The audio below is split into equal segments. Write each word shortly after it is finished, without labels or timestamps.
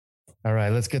All right,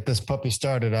 let's get this puppy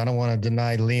started. I don't want to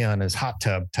deny Leon his hot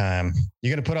tub time.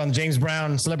 You going to put on James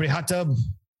Brown Celebrity Hot Tub?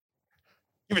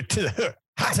 Give it to the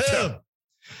hot tub.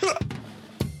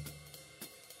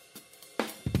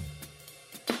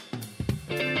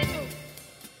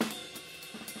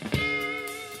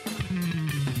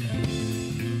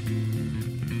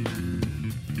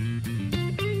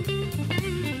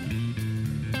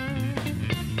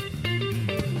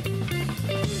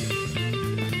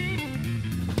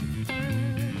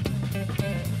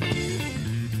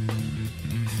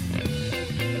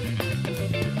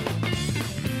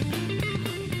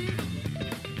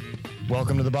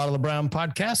 Welcome to the Bottle of Brown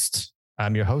podcast.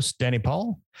 I'm your host, Danny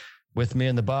Paul. With me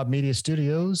in the Bob Media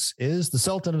Studios is the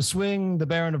Sultan of Swing, the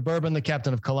Baron of Bourbon, the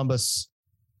Captain of Columbus,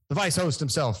 the Vice Host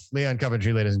himself, Leon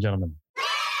Coventry, ladies and gentlemen.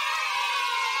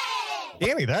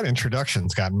 Danny, that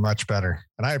introduction's gotten much better,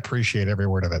 and I appreciate every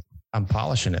word of it. I'm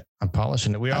polishing it.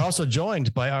 We are also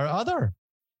joined by our other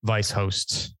Vice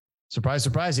Host. Surprise,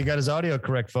 surprise, he got his audio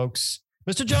correct, folks.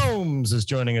 Mr. Jones is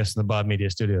joining us in the Bob Media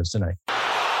Studios tonight.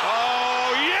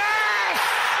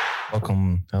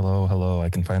 Welcome. Hello. I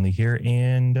can finally hear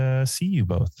and see you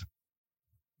both.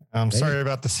 I'm sorry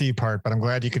about the C part, but I'm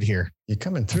glad you could hear. You're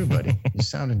coming through, buddy. You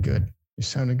sounded good.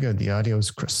 The audio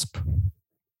is crisp.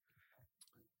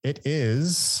 It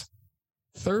is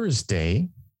Thursday,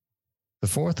 the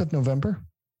 4th of November.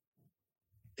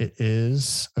 It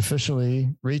is officially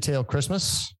retail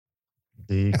Christmas.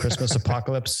 The Christmas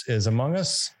apocalypse is among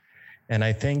us. And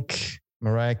I think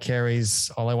Mariah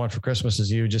Carey's All I Want for Christmas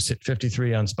Is You just hit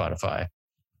 53 on Spotify.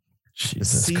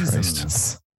 Jesus the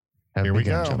seasons have Here we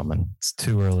begun, go. gentlemen. It's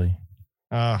too early.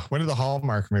 When did the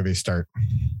Hallmark movies start?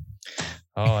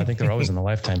 Oh, I think they're always on the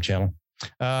Lifetime channel.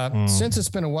 Since it's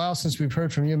been a while since we've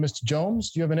heard from you, Mr.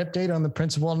 Jones, do you have an update on the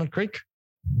Prince of Walnut Creek?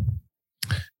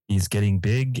 He's getting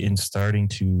big and starting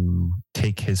to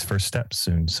take his first steps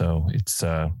soon. So it's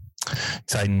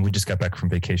exciting. We just got back from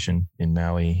vacation in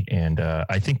Maui, and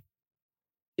I think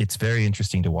it's very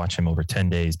interesting to watch him over 10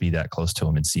 days, be that close to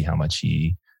him and see how much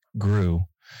he grew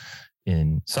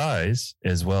in size,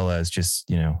 as well as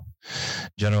just,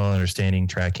 general understanding,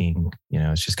 tracking,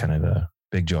 it's just kind of a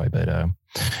big joy, but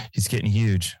he's getting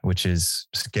huge, which is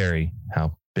scary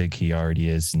how big he already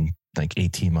is in like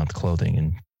 18-month clothing.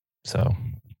 And so,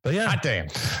 but yeah, Hot damn.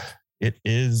 It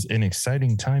is an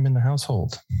exciting time in the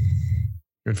household.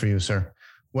 Good for you, sir.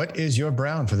 What is your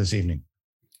brown for this evening?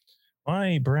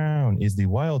 My brown is the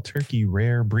Wild Turkey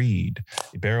Rare Breed,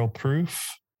 a barrel proof.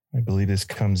 I believe this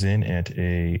comes in at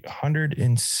a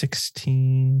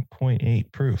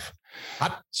 116.8 proof.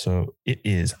 Hot. So it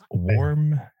is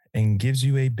warm and gives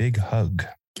you a big hug.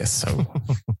 Guess so.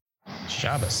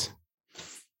 Shabbos.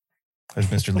 As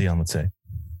Mr. Leon would say.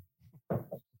 What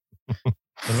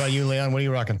about you, Leon? What are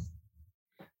you rocking?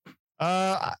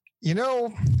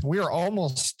 We are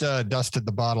almost dusted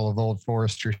the bottle of Old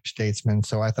Forester Statesman,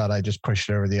 so I thought I'd just push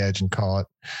it over the edge and call it.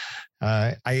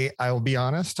 I will be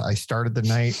honest. I started the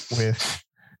night with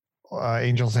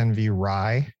Angel's Envy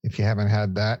Rye. If you haven't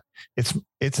had that, it's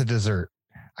a dessert.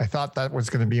 I thought that was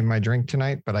going to be my drink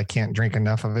tonight, but I can't drink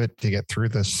enough of it to get through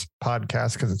this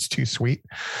podcast because it's too sweet.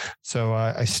 So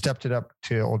I stepped it up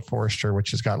to Old Forester, which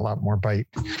has got a lot more bite,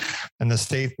 and the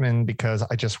Statesman because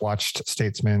I just watched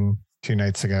Statesman 2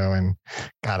 nights ago, and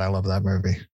God, I love that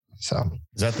movie. So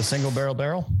Is that the single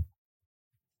barrel?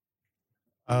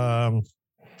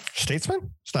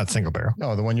 Statesman? It's not single barrel.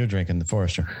 No, the one you're drinking, the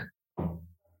Forester.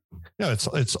 No,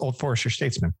 it's Old Forester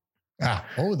Statesman.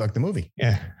 Like the movie.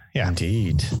 Yeah.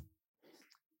 Indeed.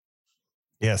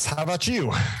 Yes. How about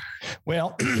you?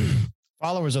 Well,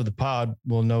 followers of the pod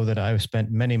will know that I've spent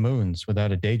many moons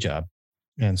without a day job.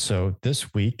 And so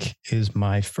this week is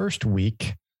my first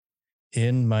week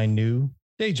in my new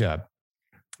day job.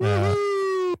 I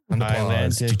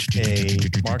landed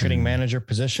a marketing manager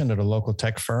position at a local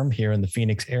tech firm here in the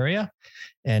Phoenix area.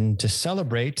 And to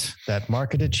celebrate that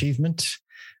market achievement,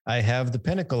 I have the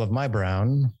pinnacle of my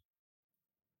brown,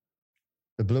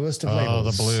 the bluest of labels.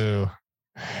 Oh, the blue.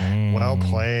 Well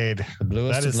played. The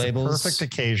bluest That is of labels. the perfect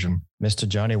occasion. Mr.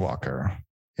 Johnny Walker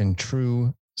in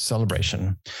true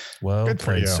celebration. Well Good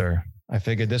for played, you. sir. I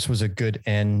figured this was a good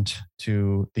end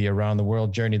to the around the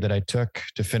world journey that I took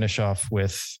to finish off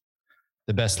with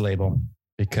the best label.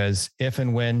 Because if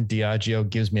and when Diageo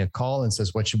gives me a call and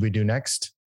says, what should we do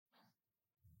next?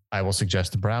 I will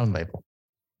suggest the brown label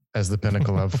as the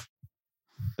pinnacle of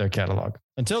their catalog.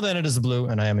 Until then, it is the blue,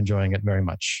 and I am enjoying it very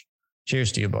much.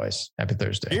 Cheers to you, boys. Happy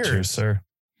Thursday. Cheers, sir.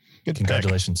 Good.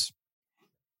 Congratulations.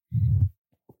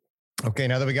 Okay,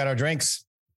 now that we got our drinks,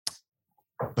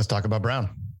 let's talk about brown.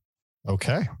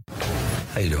 Okay.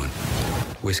 How you doing?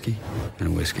 Whiskey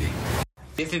and whiskey.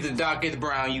 This is the darkest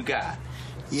brown you got.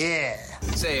 Yeah.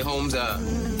 Say, Holmes,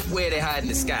 where they hiding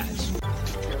the scotch?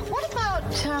 What about,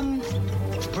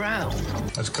 brown?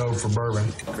 That's code for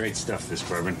bourbon. Great stuff, this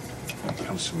bourbon. It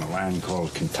comes from a land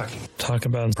called Kentucky. Talk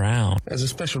about brown. There's a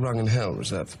special rung in hell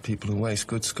reserved for people who waste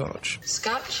good scotch.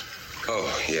 Scotch?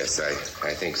 Oh, yes,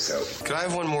 I think so. Could I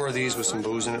have one more of these with some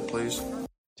booze in it, please?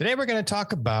 Today we're going to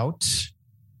talk about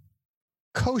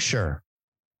kosher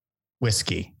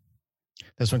whiskey.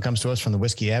 This one comes to us from the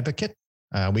Whiskey Advocate.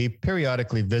 We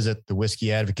periodically visit the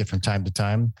Whiskey Advocate from time to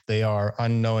time. They are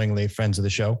unknowingly friends of the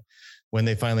show. When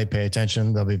they finally pay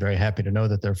attention, they'll be very happy to know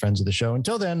that they're friends of the show.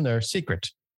 Until then, they're secret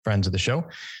friends of the show.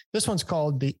 This one's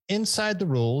called The Inside the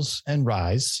Rules and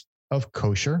Rise of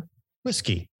Kosher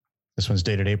Whiskey. This one's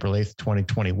dated April 8th,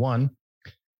 2021.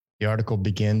 The article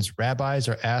begins, rabbis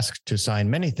are asked to sign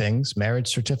many things, marriage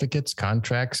certificates,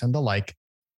 contracts, and the like.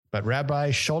 But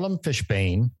Rabbi Sholem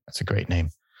Fishbane, that's a great name,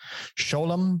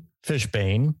 Sholem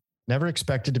Fishbane, never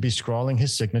expected to be scrawling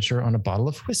his signature on a bottle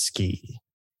of whiskey.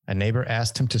 A neighbor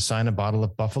asked him to sign a bottle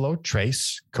of Buffalo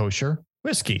Trace kosher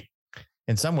whiskey.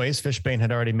 In some ways, Fishbane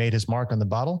had already made his mark on the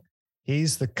bottle.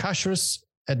 He's the kashrus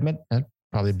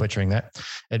probably butchering that,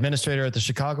 administrator at the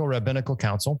Chicago Rabbinical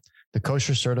Council, the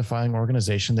kosher certifying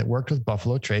organization that worked with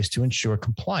Buffalo Trace to ensure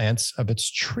compliance of its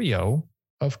trio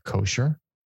of kosher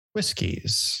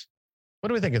whiskeys. What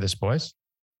do we think of this, boys?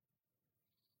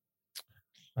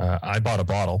 I bought a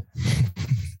bottle,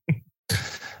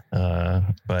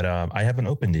 but I haven't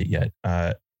opened it yet.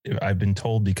 I've been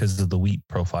told because of the wheat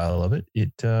profile of it,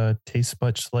 it tastes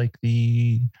much like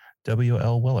the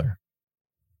W.L. Weller.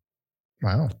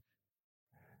 Wow.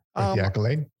 The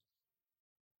accolade.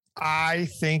 I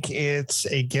think it's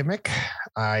a gimmick.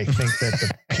 I think that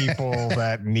the people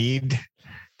that need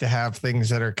to have things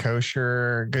that are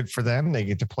kosher, good for them. They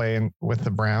get to play in with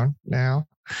the brown now.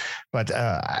 But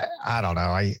I don't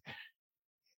know.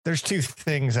 There's two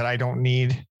things that I don't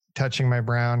need touching my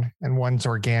brown, and one's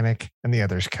organic and the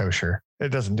other's kosher. It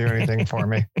doesn't do anything for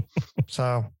me.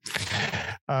 So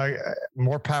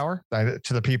more power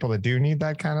to the people that do need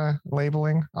that kind of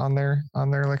labeling on their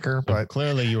liquor. But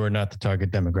clearly you are not the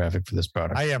target demographic for this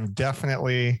product. I am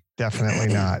definitely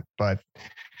not, but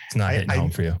it's not hitting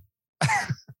home for you.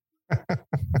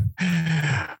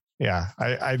 Yeah,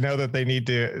 I know that they need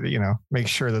to, make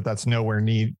sure that that's nowhere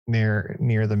near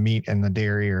the meat and the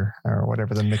dairy or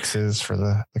whatever the mix is for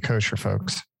the kosher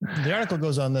folks. The article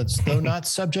goes on that though not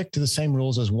subject to the same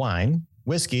rules as wine,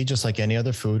 whiskey, just like any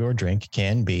other food or drink,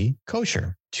 can be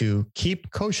kosher. To keep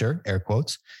kosher, air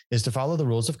quotes, is to follow the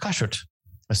rules of kashrut,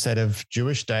 a set of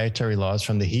Jewish dietary laws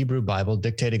from the Hebrew Bible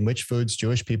dictating which foods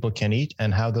Jewish people can eat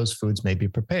and how those foods may be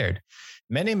prepared.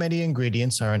 Many, many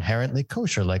ingredients are inherently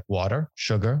kosher, like water,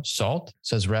 sugar, salt,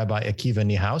 says Rabbi Akiva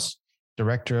Niehaus,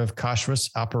 director of kashrus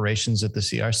operations at the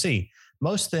CRC.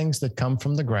 Most things that come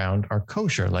from the ground are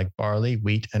kosher, like barley,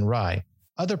 wheat, and rye.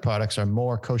 Other products are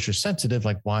more kosher sensitive,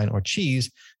 like wine or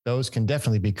cheese. Those can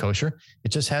definitely be kosher. It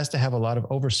just has to have a lot of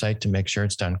oversight to make sure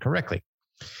it's done correctly.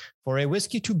 For a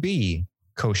whiskey to be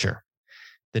kosher,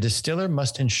 the distiller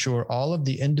must ensure all of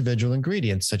the individual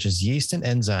ingredients, such as yeast and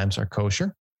enzymes, are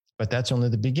kosher. But that's only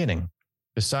the beginning.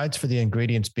 Besides for the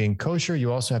ingredients being kosher,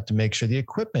 you also have to make sure the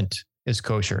equipment is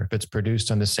kosher. If it's produced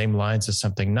on the same lines as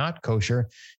something not kosher,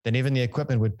 then even the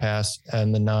equipment would pass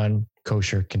on the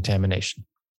non-kosher contamination.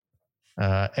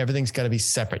 Everything's got to be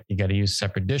separate. You got to use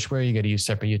separate dishware. You got to use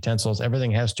separate utensils.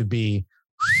 Everything has to be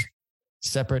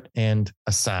separate and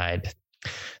aside.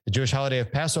 The Jewish holiday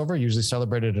of Passover, usually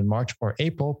celebrated in March or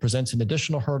April, presents an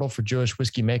additional hurdle for Jewish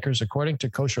whiskey makers. According to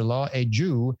kosher law, a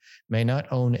Jew may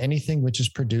not own anything which is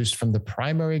produced from the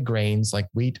primary grains like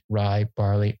wheat, rye,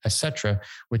 barley, etc.,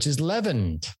 which is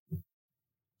leavened.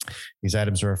 These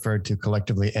items are referred to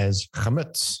collectively as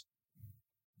chametz.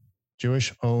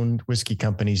 Jewish-owned whiskey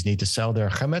companies need to sell their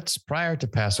chametz prior to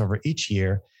Passover each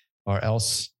year, or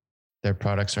else their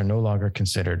products are no longer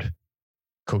considered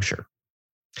kosher.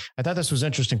 I thought this was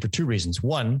interesting for two reasons.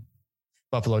 One,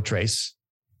 Buffalo Trace,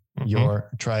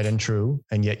 you're tried and true,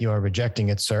 and yet you are rejecting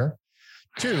it, sir.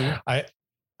 Two,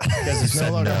 because it's no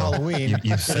longer Halloween.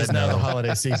 You said it's now the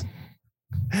holiday season.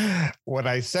 What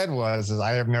I said is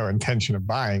I have no intention of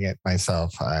buying it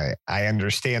myself. I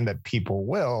understand that people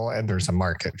will, and there's a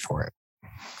market for it.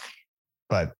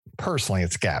 But personally,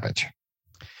 it's garbage.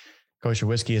 Kosher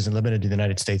whiskey isn't limited to the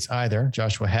United States either.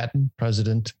 Joshua Hatton,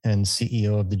 president and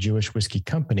CEO of the Jewish Whiskey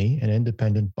Company, an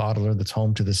independent bottler that's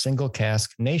home to the Single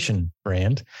Cask Nation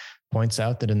brand, points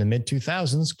out that in the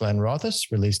mid-2000s,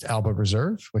 Glenrothes released Alba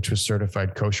Reserve, which was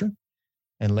certified kosher.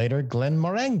 And later,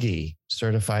 Glenmorangie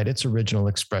certified its original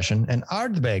expression, and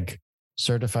Ardbeg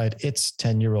certified its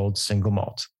 10-year-old single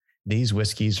malt. these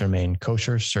whiskeys remain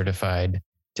kosher certified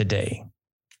today.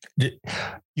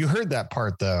 You heard that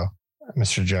part though,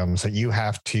 Mr. Jones, that you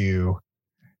have to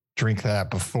drink that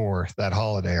before that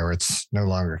holiday or it's no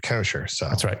longer kosher. So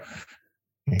that's right.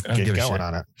 Get going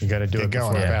on it. You got to do it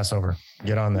before Passover.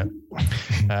 Get on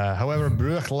that. However,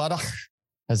 Bruch Ladach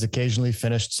has occasionally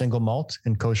finished single malt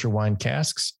in kosher wine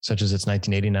casks, such as its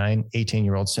 1989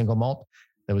 18-year-old single malt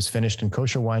that was finished in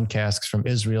kosher wine casks from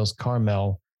Israel's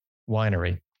Carmel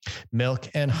winery. Milk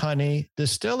and Honey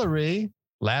Distillery,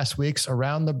 last week's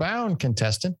Around the Bound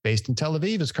contestant based in Tel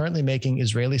Aviv, is currently making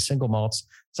Israeli single malts,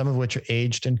 some of which are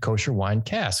aged in kosher wine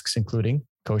casks, including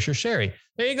kosher sherry.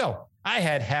 There you go. I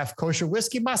had half kosher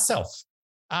whiskey myself.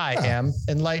 I am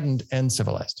enlightened and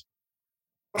civilized.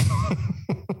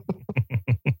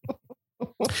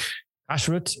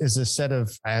 Kashrut is a set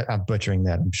of, I'm butchering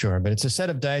that, I'm sure, but it's a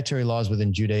set of dietary laws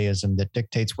within Judaism that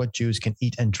dictates what Jews can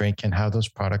eat and drink and how those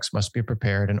products must be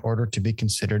prepared in order to be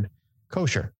considered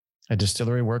kosher. A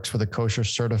distillery works with a kosher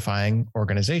certifying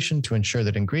organization to ensure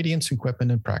that ingredients,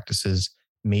 equipment, and practices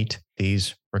meet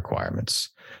these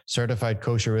requirements. Certified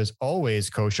kosher is always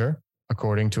kosher,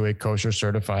 according to a kosher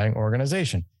certifying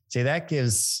organization. See, that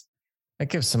gives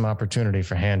some opportunity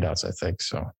for handouts, I think.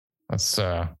 So let's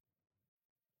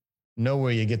know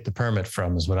where you get the permit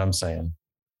from is what I'm saying.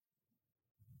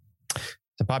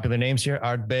 The popular names here,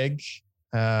 Ardbeg,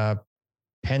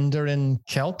 Penderin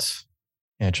Kelt.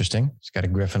 Interesting. It's got a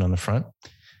griffin on the front.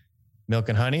 Milk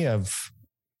and Honey, I've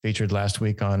featured last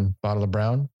week on Bottle of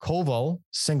Brown. Koval,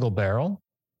 Single Barrel.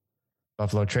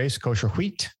 Buffalo Trace, Kosher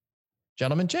Wheat.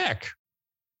 Gentleman Jack.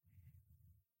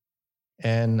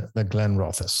 And the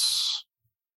Glenrothes.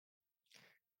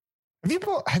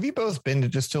 Have you both been to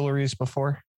distilleries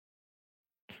before?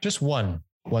 Just one,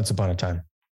 once upon a time.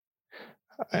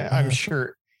 I'm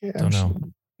sure. Don't know.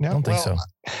 No, don't think so.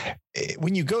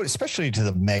 When you go, especially to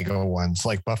the mega ones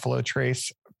like Buffalo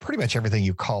Trace, pretty much everything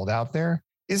you called out there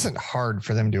isn't hard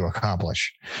for them to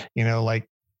accomplish. You know, like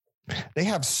they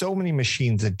have so many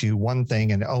machines that do one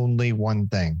thing and only one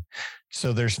thing.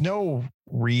 So there's no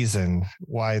reason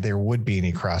why there would be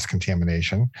any cross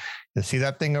contamination. You see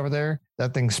that thing over there?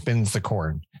 That thing spins the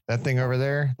corn. That thing over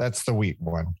there, that's the wheat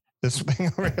one. This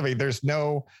thing over there, there's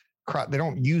no crop. They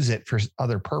don't use it for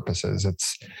other purposes.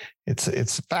 It's a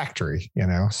factory, you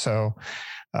know? So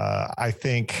I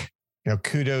think, you know,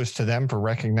 kudos to them for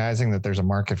recognizing that there's a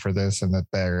market for this and that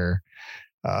they're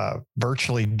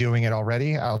virtually doing it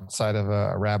already outside of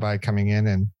a rabbi coming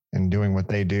in and doing what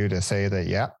they do to say that,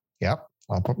 yep,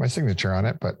 I'll put my signature on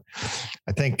it. But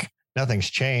I think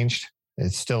nothing's changed.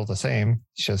 It's still the same.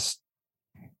 It's just,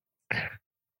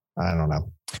 I don't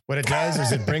know. What it does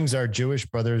is it brings our Jewish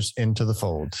brothers into the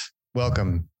fold.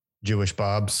 Welcome, Jewish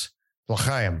Bobs.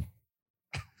 L'chaim.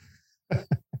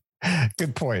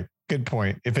 Good point.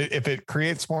 If it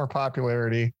creates more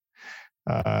popularity,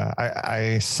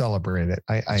 I celebrate it.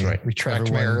 I retract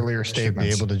my earlier statements.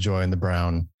 Should be able to join the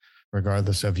Brown,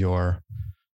 regardless of your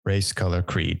race, color,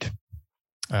 creed.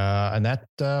 And that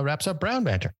wraps up Brown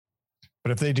Banter.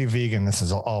 But if they do vegan, this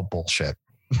is all bullshit.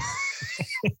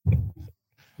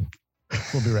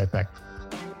 We'll be right back.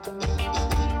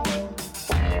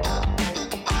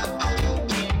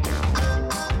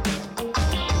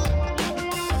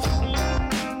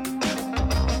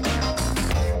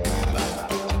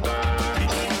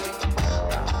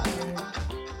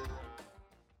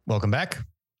 Welcome back.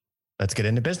 Let's get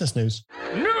into business news.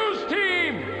 News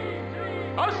team,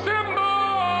 assemble!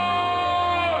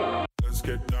 Let's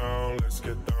get down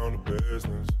to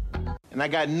business. And I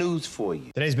got news for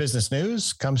you. Today's business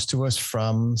news comes to us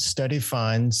from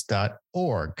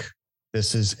studyfinds.org.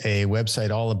 This is a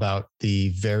website all about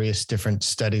the various different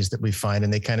studies that we find,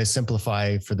 and they kind of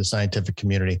simplify for the scientific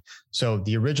community. So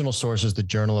the original source is the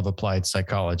Journal of Applied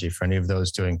Psychology for any of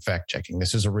those doing fact checking.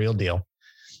 This is a real deal.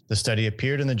 The study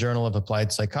appeared in the Journal of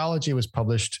Applied Psychology, was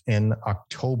published in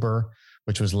October,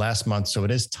 which was last month. So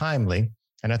it is timely.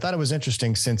 And I thought it was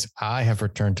interesting since I have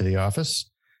returned to the office.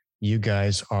 You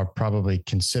guys are probably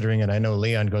considering it. I know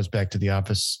Leon goes back to the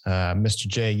office. Mr.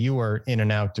 J, you are in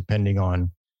and out depending on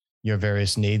your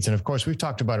various needs. And of course, we've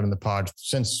talked about it in the pod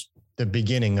since the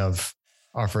beginning of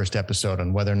our first episode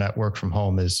on whether or not work from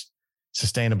home is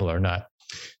sustainable or not.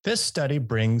 This study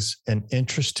brings an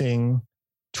interesting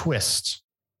twist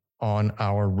on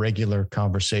our regular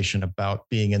conversation about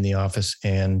being in the office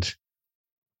and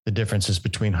the differences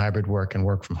between hybrid work and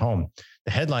work from home.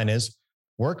 The headline is,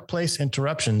 workplace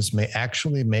interruptions may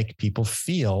actually make people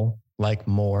feel like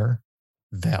more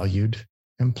valued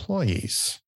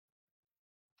employees.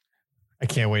 I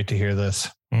can't wait to hear this.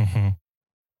 Mm-hmm.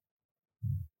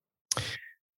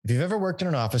 If you've ever worked in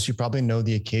an office, you probably know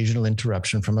the occasional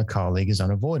interruption from a colleague is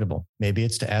unavoidable. Maybe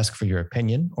it's to ask for your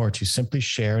opinion or to simply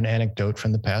share an anecdote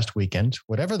from the past weekend.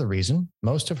 Whatever the reason,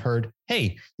 most have heard,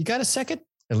 "Hey, you got a second?"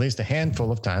 at least a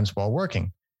handful of times while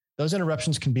working. Those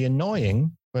interruptions can be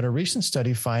annoying, but a recent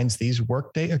study finds these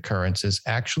workday occurrences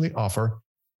actually offer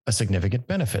a significant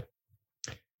benefit.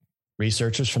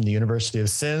 Researchers from the University of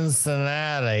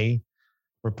Cincinnati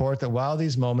report that while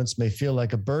these moments may feel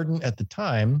like a burden at the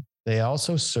time, they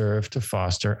also serve to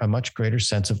foster a much greater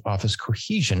sense of office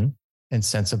cohesion and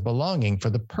sense of belonging for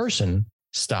the person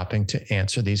stopping to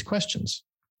answer these questions.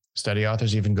 Study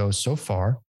authors even go so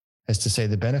far as to say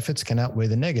the benefits can outweigh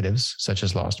the negatives, such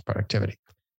as lost productivity.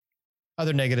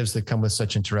 Other negatives that come with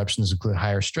such interruptions include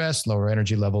higher stress, lower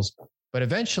energy levels, but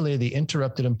eventually the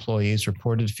interrupted employees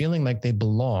reported feeling like they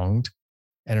belonged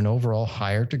and an overall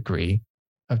higher degree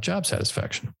of job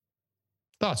satisfaction.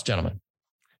 Thoughts, gentlemen?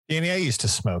 Danny, I used to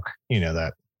smoke, you know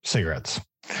that, cigarettes.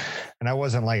 And I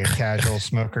wasn't like a casual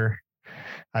smoker.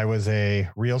 I was a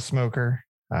real smoker,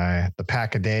 the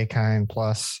pack a day kind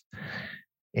plus.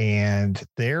 And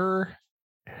there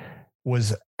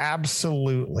was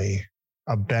absolutely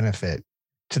a benefit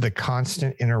to the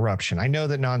constant interruption. I know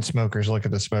that non-smokers look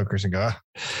at the smokers and go,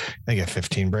 "Oh, they get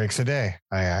 15 breaks a day."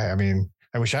 I mean,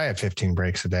 I wish I had 15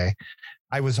 breaks a day.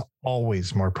 I was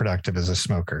always more productive as a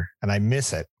smoker, and I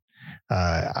miss it.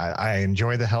 I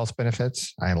enjoy the health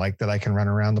benefits. I like that I can run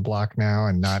around the block now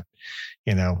and not,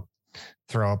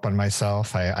 throw up on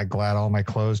myself. I'm glad all my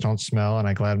clothes don't smell, and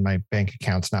I'm glad my bank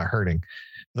account's not hurting.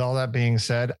 With all that being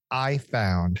said, I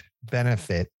found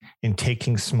benefit in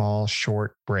taking small,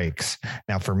 short breaks.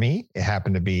 Now, for me, it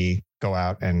happened to be go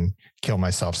out and kill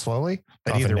myself slowly.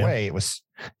 But either way, it was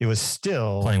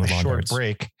still a short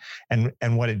break. And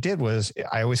what it did was,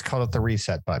 I always called it the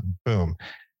reset button. Boom.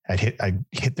 I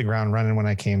hit the ground running when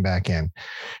I came back in,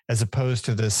 as opposed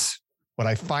to this, what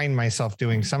I find myself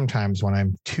doing sometimes when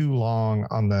I'm too long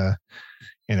on the,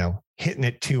 hitting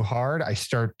it too hard, I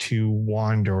start to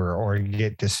wander or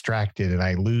get distracted and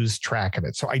I lose track of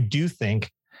it. So I do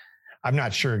think, I'm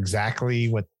not sure exactly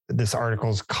what this article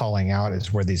is calling out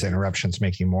is where these interruptions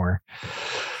make you more,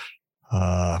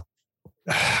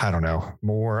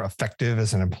 more effective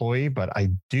as an employee. But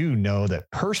I do know that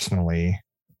personally,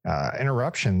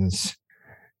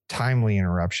 timely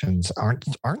interruptions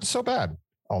aren't so bad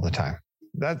all the time.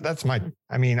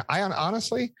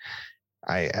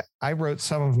 I wrote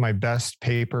some of my best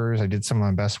papers. I did some of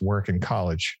my best work in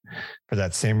college for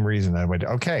that same reason. I would,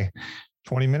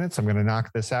 20 minutes, I'm going to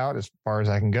knock this out as far as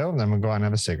I can go. And then I'm going to go out and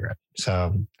have a cigarette.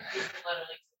 So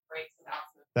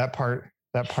that part,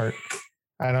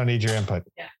 I don't need your input.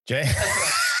 Yeah. Jay.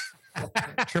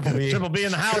 Triple B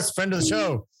in the house, friend of the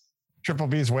show. Triple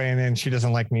B's weighing in. She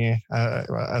doesn't like me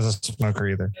as a smoker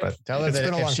either. But tell her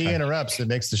that if she interrupts, it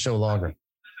makes the show longer.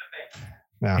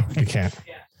 No, you can't.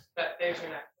 Yeah, but there's your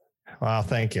next one. Well,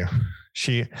 thank you.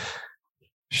 She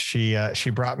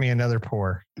brought me another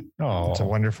pour. Oh, it's a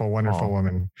wonderful, wonderful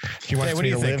woman. She wants me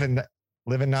to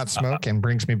live and not smoke, and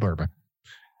brings me bourbon.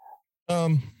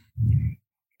 I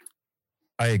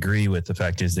agree with the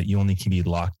fact is that you only can be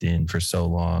locked in for so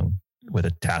long with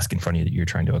a task in front of you that you're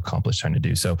trying to accomplish, trying to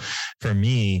do. So for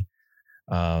me,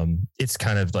 it's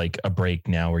kind of like a break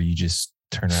now where you just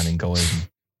turn around and go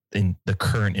in the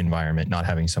current environment, not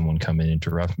having someone come in and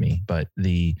interrupt me, but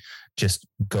just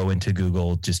go into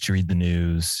Google, just to read the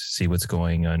news, see what's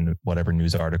going on, whatever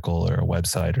news article or a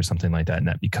website or something like that. And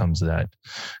that becomes that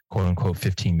quote unquote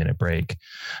 15-minute break.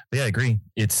 But yeah, I agree.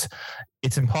 It's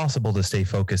impossible to stay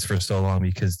focused for so long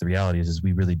because the reality is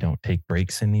we really don't take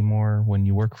breaks anymore when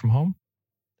you work from home.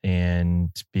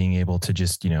 And being able to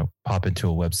just, pop into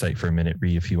a website for a minute,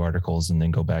 read a few articles, and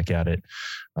then go back at it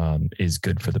is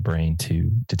good for the brain to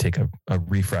take a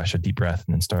refresh, a deep breath,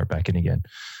 and then start back in again.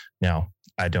 Now,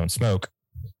 I don't smoke,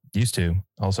 used to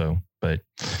also, but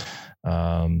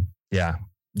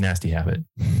nasty habit.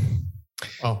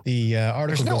 Well, the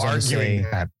article goes on to say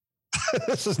that.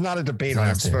 This is not a debate on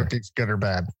if smoking's good or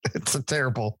bad. It's a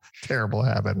terrible, terrible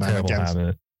habit. Terrible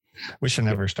habit. We should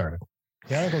never start it.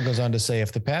 The article goes on to say,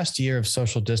 if the past year of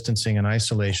social distancing and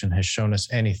isolation has shown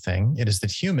us anything, it is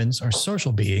that humans are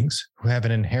social beings who have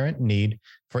an inherent need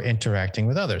for interacting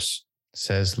with others,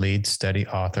 says lead study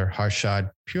author Harshad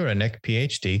Puranik,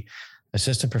 PhD,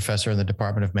 assistant professor in the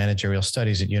Department of Managerial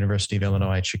Studies at University of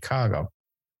Illinois at Chicago.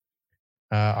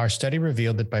 Our study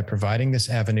revealed that by providing this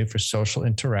avenue for social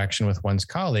interaction with one's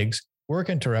colleagues, work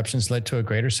interruptions led to a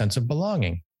greater sense of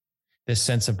belonging. This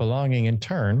sense of belonging, in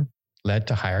turn, led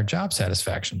to higher job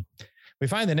satisfaction. We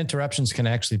find that interruptions can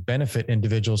actually benefit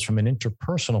individuals from an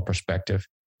interpersonal perspective,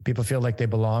 People feel like they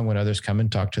belong when others come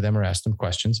and talk to them or ask them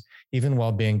questions, even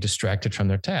while being distracted from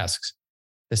their tasks.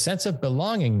 The sense of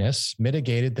belongingness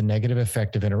mitigated the negative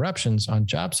effect of interruptions on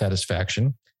job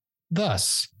satisfaction.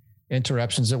 Thus,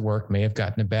 interruptions at work may have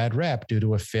gotten a bad rap due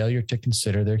to a failure to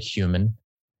consider their human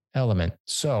element.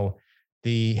 So,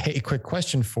 hey, quick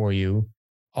question for you.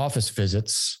 Office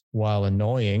visits, while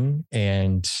annoying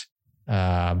and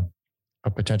a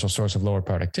potential source of lower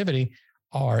productivity,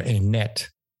 are a net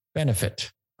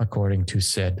benefit, according to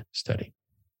said study.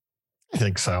 I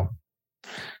think so.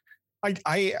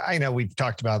 I know we've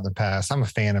talked about in the past. I'm a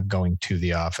fan of going to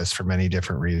the office for many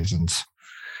different reasons.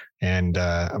 And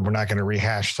we're not going to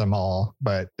rehash them all,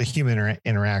 but the human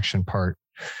interaction part,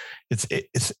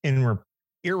 it's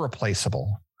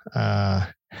irreplaceable.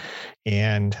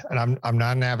 And I'm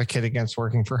not an advocate against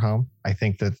working from home. I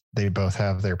think that they both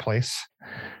have their place.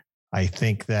 I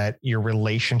think that your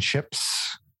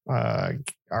relationships are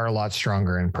a lot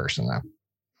stronger in person now.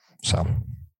 So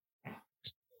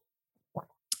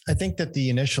I think that the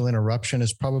initial interruption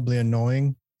is probably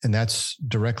annoying, and that's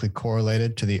directly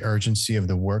correlated to the urgency of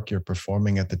the work you're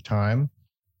performing at the time.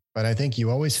 But I think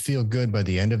you always feel good by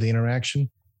the end of the interaction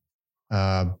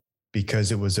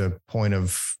because it was a point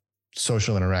of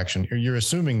social interaction. You're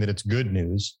assuming that it's good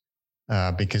news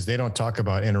because they don't talk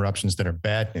about interruptions that are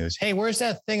bad news. Hey, where's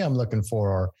that thing I'm looking for?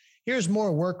 Or here's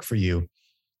more work for you.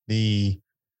 The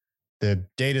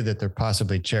data that they're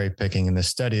possibly cherry picking in the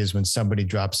study is when somebody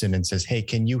drops in and says, hey,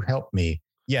 can you help me?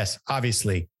 Yes,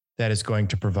 obviously that is going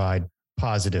to provide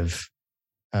positive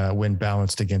when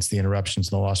balanced against the interruptions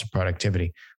and the loss of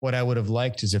productivity. What I would have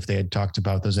liked is if they had talked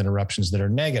about those interruptions that are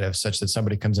negative, such that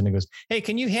somebody comes in and goes, hey,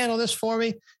 can you handle this for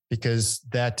me? Because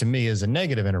that to me is a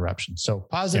negative interruption. So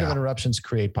positive interruptions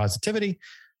create positivity.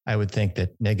 I would think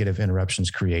that negative interruptions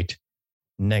create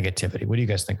negativity. What do you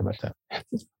guys think about that?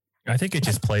 I think it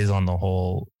just plays on the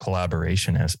whole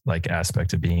collaboration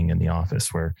aspect of being in the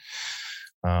office, where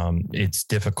it's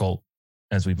difficult,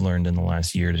 as we've learned in the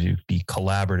last year, to be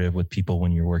collaborative with people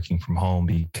when you're working from home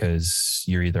because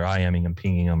you're either IMing them,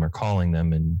 pinging them, or calling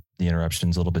them, and the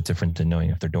interruption's a little bit different than knowing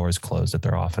if their door is closed at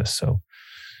their office. So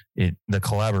the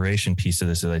collaboration piece of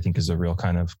this, I think, is a real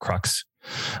kind of crux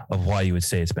of why you would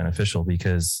say it's beneficial,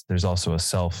 because there's also a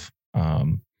self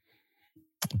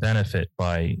benefit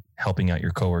by helping out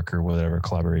your coworker, whatever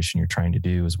collaboration you're trying to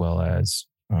do, as well as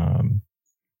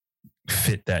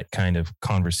fit that kind of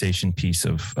conversation piece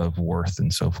of worth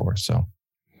and so forth. So,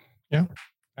 yeah.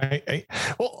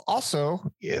 Well,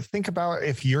 also think about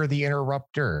if you're the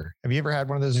interrupter. Have you ever had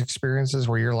one of those experiences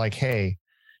where you're like, hey,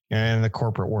 in the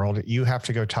corporate world, you have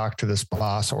to go talk to this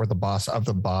boss or the boss of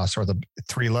the boss or the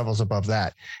 3 levels above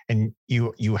that. And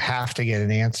you have to get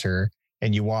an answer,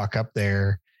 and you walk up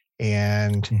there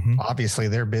and obviously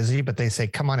they're busy, but they say,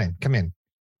 come in.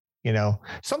 You know,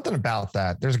 something about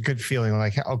that. There's a good feeling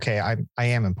like, okay, I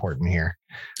am important here.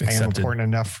 Accepted. I am important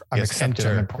enough. I'm accepted.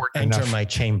 I'm important enough. Enter my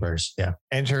chambers. Yeah.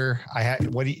 Enter.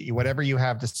 Whatever you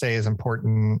have to say is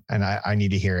important, and I need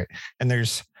to hear it. And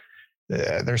there's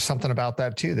something about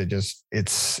that too, that just,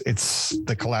 it's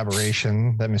the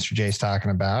collaboration that Mr. J's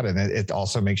talking about. And it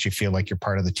also makes you feel like you're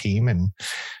part of the team, and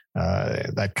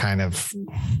that kind of,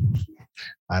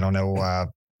 I don't know,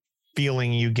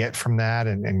 feeling you get from that,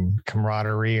 and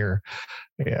camaraderie, or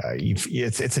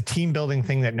it's a team building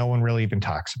thing that no one really even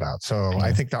talks about. So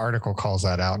I think the article calls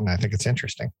that out, and I think it's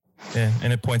interesting. Yeah.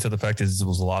 And it points out the fact is it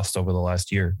was lost over the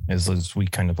last year as we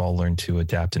kind of all learned to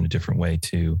adapt in a different way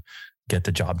to get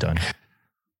the job done.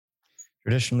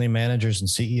 Traditionally, managers and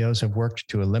CEOs have worked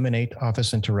to eliminate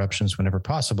office interruptions whenever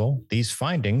possible. These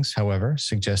findings, however,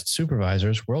 suggest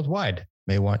supervisors worldwide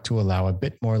may want to allow a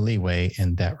bit more leeway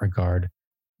in that regard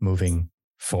moving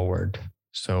forward.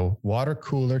 So water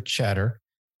cooler chatter,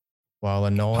 while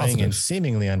annoying and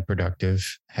seemingly unproductive,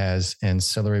 has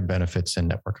ancillary benefits and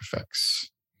network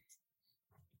effects.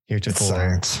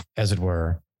 Heretofore, as it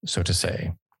were, so to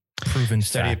say. Proven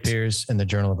study fact. Appears in the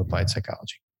Journal of Applied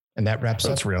Psychology. And that wraps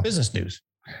up real business news.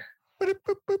 Let's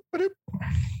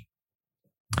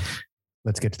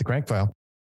get to the crank file.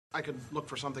 I could look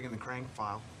for something in the crank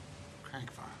file.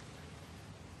 Crank file.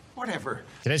 Whatever.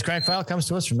 Today's crank file comes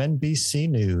to us from NBC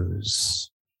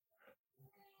News.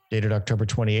 Dated October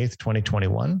 28th,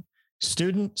 2021.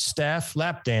 Student staff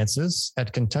lap dances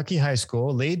at Kentucky High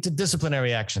School lead to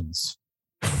disciplinary actions.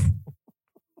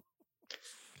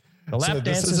 The lap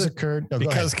dances occurred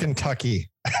because Kentucky.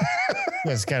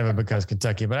 It's kind of a because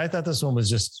Kentucky, but I thought this one was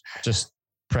just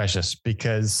precious,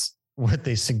 because what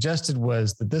they suggested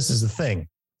was that this is the thing.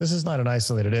 This is not an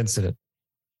isolated incident.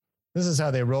 This is how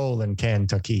they roll in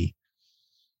Kentucky.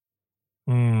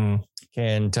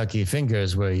 Kentucky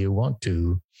fingers where you want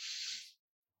to.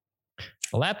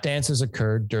 The lap dances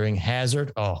occurred during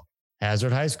Hazard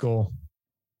High School.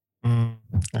 I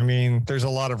mean, there's a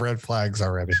lot of red flags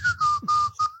already.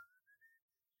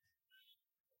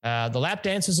 The lap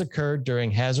dances occurred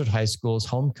during Hazard High School's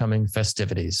homecoming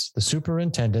festivities. The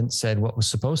superintendent said what was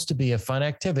supposed to be a fun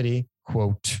activity,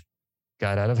 quote,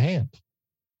 got out of hand.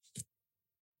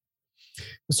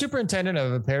 The superintendent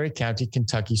of a Perry County,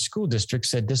 Kentucky school district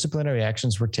said disciplinary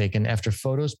actions were taken after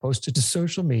photos posted to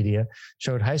social media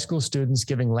showed high school students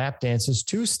giving lap dances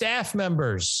to staff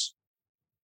members.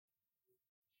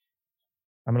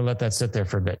 I'm going to let that sit there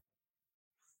for a bit.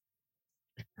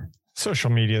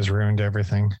 Social media has ruined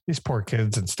everything. These poor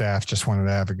kids and staff just wanted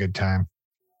to have a good time.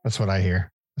 That's what I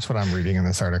hear. That's what I'm reading in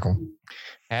this article.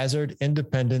 Hazard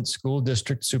Independent School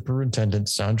District Superintendent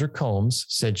Sandra Combs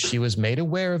said she was made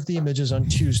aware of the images on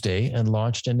Tuesday and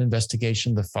launched an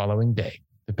investigation the following day.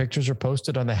 The pictures are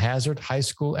posted on the Hazard High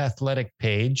School athletic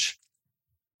page,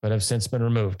 but have since been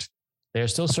removed. They are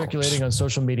still circulating on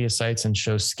social media sites and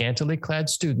show scantily clad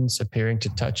students appearing to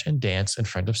touch and dance in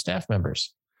front of staff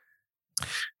members.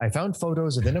 I found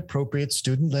photos of inappropriate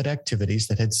student-led activities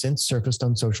that had since surfaced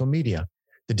on social media.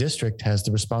 The district has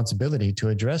the responsibility to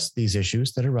address these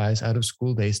issues that arise out of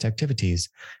school-based activities.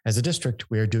 As a district,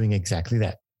 we are doing exactly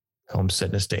that, Combs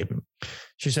said in a statement.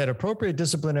 She said appropriate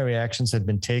disciplinary actions had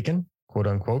been taken, quote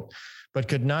unquote, but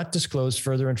could not disclose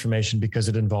further information because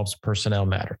it involves a personnel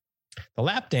matter. The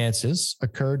lap dances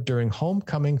occurred during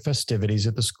homecoming festivities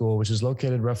at the school, which is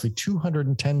located roughly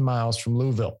 210 miles from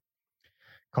Louisville.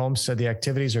 Combs said the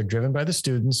activities are driven by the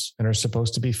students and are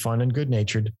supposed to be fun and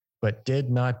good-natured, but did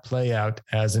not play out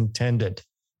as intended.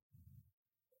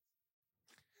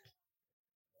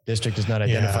 District has not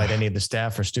identified any of the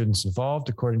staff or students involved.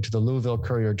 According to the Louisville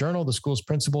Courier-Journal, the school's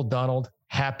principal, Donald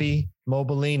Happy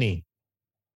Mobilini,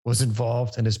 was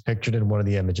involved and is pictured in one of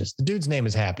the images. The dude's name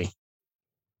is Happy.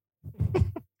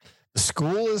 The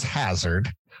school is Hazard.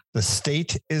 The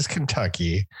state is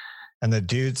Kentucky. And the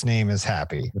dude's name is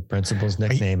Happy. The principal's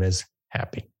nickname is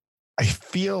Happy. I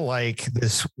feel like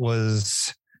this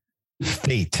was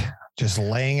fate just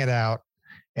laying it out,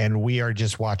 and we are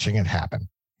just watching it happen.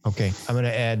 Okay, I'm going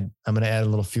to add a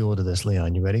little fuel to this,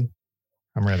 Leon. You ready?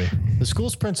 I'm ready. The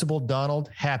school's principal, Donald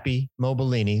Happy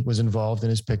Mobilini, was involved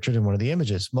and is pictured in one of the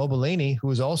images. Mobilini, who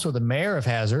is also the mayor of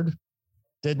Hazard,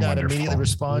 did not immediately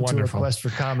respond to a request for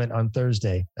comment on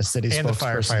Thursday. A city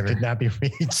spokesperson could not be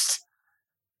reached.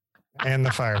 And the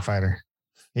firefighter.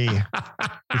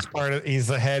 He's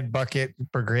the head bucket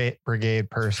brigade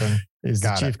person. He's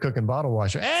the chief cook and bottle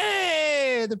washer.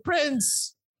 Hey, the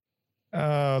prince.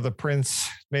 Oh, the prince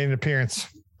made an appearance.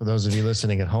 For those of you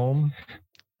listening at home,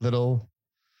 little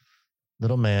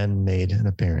man made an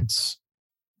appearance.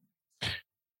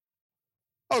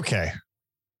 Okay.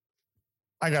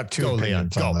 I got two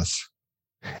opinions on this.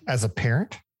 As a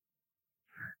parent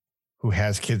who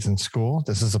has kids in school,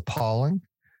 this is appalling.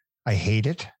 I hate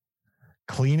it.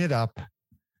 Clean it up.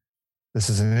 This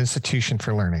is an institution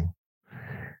for learning.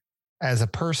 As a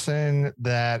person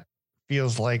that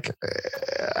feels like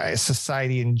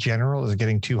society in general is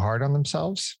getting too hard on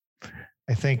themselves,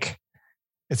 I think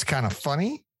it's kind of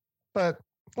funny, but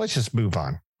let's just move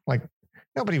on. Like,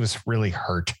 nobody was really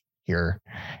hurt here.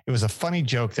 It was a funny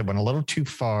joke that went a little too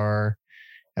far,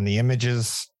 and the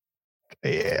images,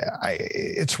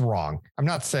 it's wrong. I'm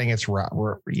not saying it's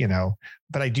wrong,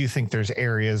 but I do think there's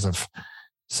areas of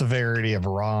severity of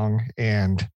wrong.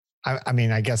 And I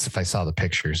mean, I guess if I saw the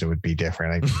pictures, it would be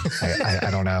different. I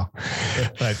don't know,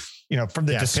 but from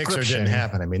the description, picture didn't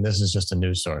happen. I mean, this is just a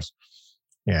news source.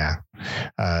 Yeah.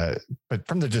 But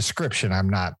from the description, I'm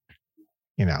not,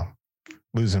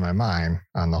 losing my mind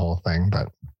on the whole thing, but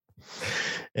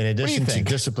in addition to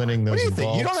disciplining those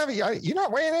involved, you're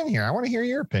not weighing in here. I want to hear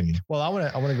your opinion. Well, I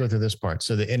want to go through this part.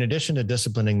 So in addition to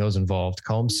disciplining those involved,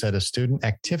 Combs said a student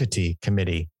activity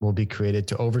committee will be created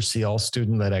to oversee all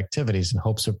student-led activities in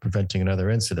hopes of preventing another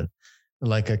incident.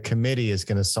 Like a committee is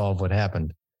going to solve what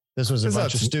happened. This was a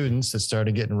bunch of students that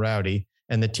started getting rowdy,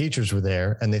 and the teachers were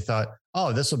there, and they thought,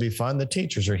 oh, this will be fun. The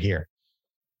teachers are here.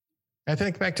 I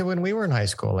think back to when we were in high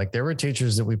school, like there were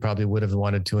teachers that we probably would have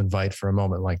wanted to invite for a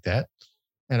moment like that.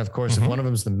 And of course, if one of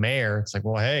them is the mayor, it's like,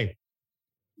 well, hey,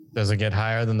 does it get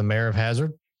higher than the mayor of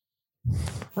Hazard?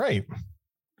 Right.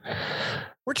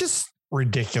 We're just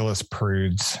ridiculous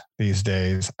prudes these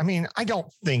days. I mean, I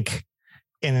don't think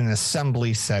in an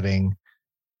assembly setting,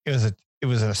 it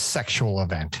was a sexual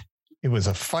event. It was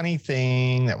a funny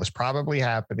thing that was probably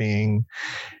happening.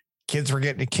 Kids were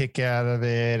getting a kick out of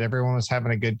it. Everyone was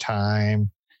having a good time.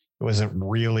 It wasn't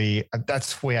really,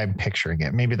 that's the way I'm picturing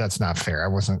it. Maybe that's not fair.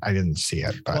 I didn't see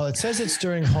it. But. Well, it says it's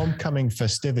during homecoming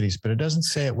festivities, but it doesn't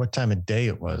say at what time of day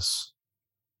it was.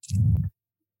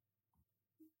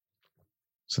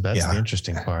 So that's the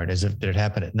interesting part. Did it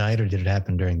happen at night or did it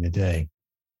happen during the day?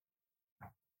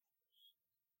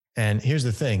 And here's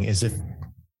the thing is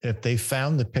if they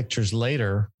found the pictures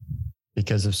later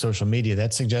because of social media,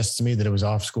 that suggests to me that it was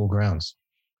off school grounds.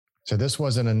 So this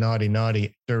wasn't a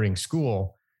naughty during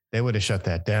school. They would have shut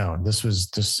that down. This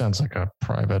sounds like a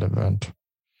private event.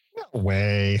 No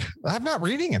way. I'm not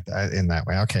reading it in that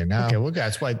way. Okay, now. Okay, well,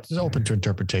 that's why it's open to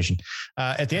interpretation.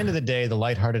 At the end of the day, the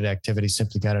lighthearted activity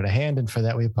simply got out of hand, and for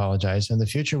that we apologize. In the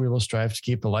future, we will strive to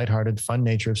keep the lighthearted, fun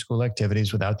nature of school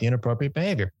activities without the inappropriate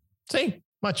behavior. See,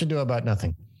 much ado about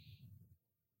nothing.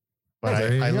 But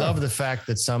I love the fact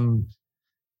that some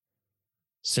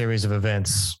series of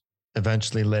events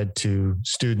eventually led to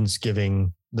students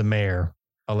giving the mayor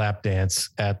a lap dance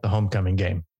at the homecoming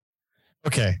game.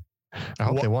 Okay. I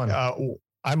hope they won.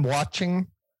 I'm watching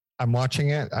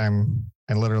it. I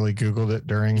literally Googled it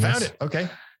during this. Found it. Okay.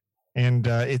 And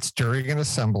it's during an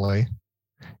assembly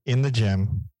in the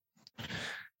gym.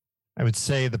 I would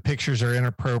say the pictures are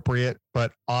inappropriate,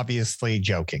 but obviously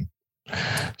joking.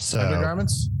 So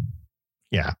undergarments?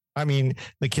 Yeah. I mean,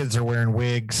 the kids are wearing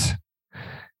wigs.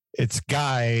 It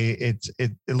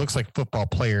looks like football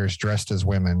players dressed as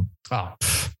women. Oh,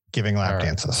 giving lap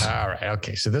dances. All right.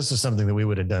 Okay. So this is something that we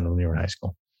would have done when we were in high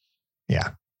school.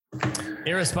 Yeah.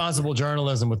 Irresponsible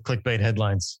journalism with clickbait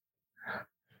headlines.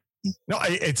 No,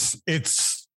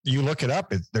 it's you look it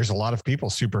up. There's a lot of people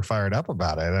super fired up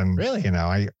about it. And really,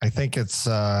 I think it's,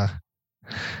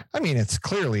 it's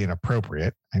clearly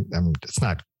inappropriate. It's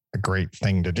not a great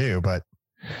thing to do, but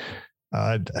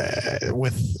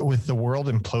with the world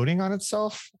imploding on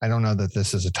itself, I don't know that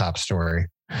this is a top story,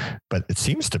 but it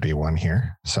seems to be one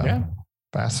here. So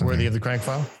fascinating. Worthy of the crank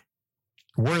file?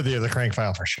 Worthy of the crank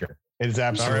file for sure. It is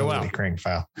absolutely crank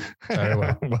file. Very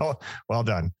well. well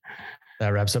done. That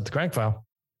wraps up the crank file.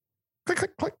 Click,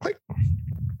 click, click, click.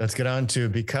 Let's get on to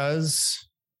Because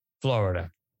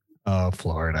Florida. Oh,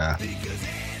 Florida.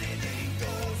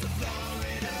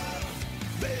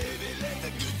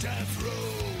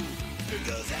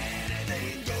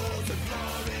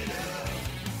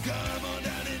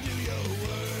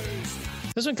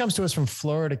 This one comes to us from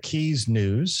Florida Keys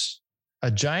News. A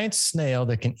giant snail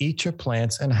that can eat your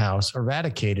plants and house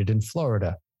eradicated in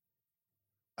Florida.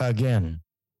 Again.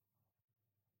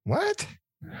 What?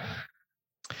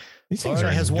 These Florida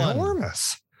things are has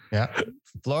enormous. Yeah.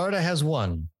 Florida has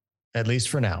won, at least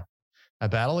for now. A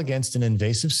battle against an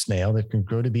invasive snail that can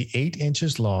grow to be 8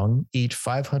 inches long, eat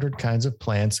 500 kinds of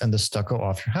plants, and the stucco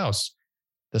off your house.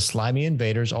 The slimy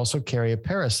invaders also carry a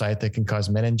parasite that can cause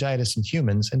meningitis in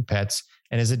humans and pets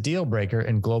and is a deal breaker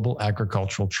in global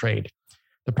agricultural trade.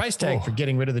 The price tag for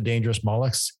getting rid of the dangerous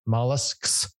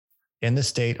mollusks in the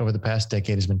state over the past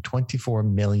decade has been $24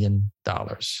 million.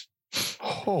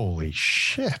 Holy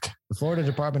shit. The Florida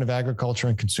Department of Agriculture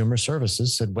and Consumer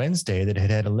Services said Wednesday that it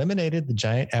had eliminated the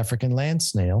giant African land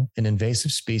snail, an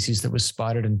invasive species that was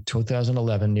spotted in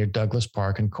 2011 near Douglas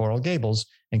Park and Coral Gables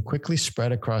and quickly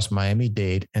spread across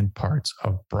Miami-Dade and parts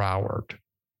of Broward.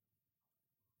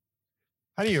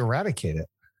 How do you eradicate it?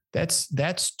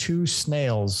 That's 2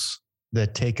 snails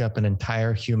that take up an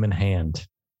entire human hand.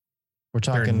 We're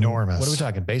talking They're enormous. What are we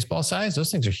talking? Baseball size?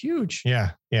 Those things are huge.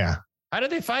 Yeah. Yeah. How did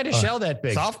they find a shell that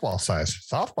big? Softball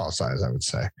size, I would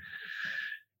say.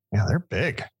 Yeah, they're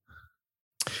big.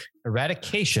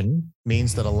 Eradication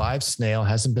means that a live snail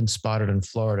hasn't been spotted in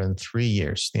Florida in 3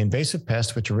 years. The invasive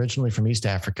pest, which originally from East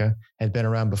Africa, had been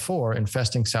around before,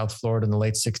 infesting South Florida in the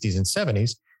late 60s and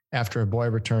 70s after a boy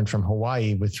returned from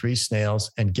Hawaii with 3 snails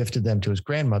and gifted them to his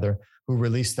grandmother, who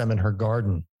released them in her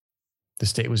garden. The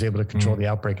state was able to control the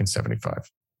outbreak in 75.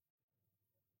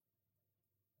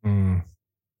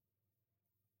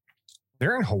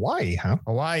 They're in Hawaii, huh?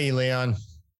 Hawaii, Leon.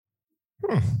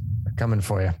 They're coming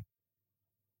for you.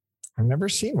 I've never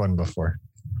seen one before.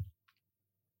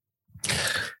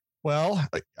 Well,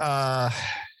 I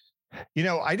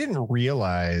didn't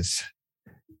realize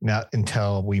not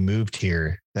until we moved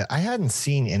here that I hadn't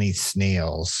seen any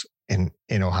snails in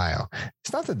Ohio.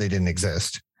 It's not that they didn't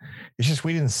exist. It's just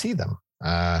we didn't see them.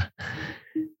 But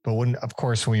when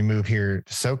we move here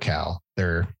to SoCal,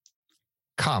 they're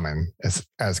common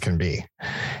as can be.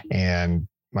 And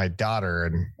my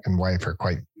daughter and wife are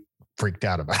quite freaked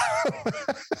out about it.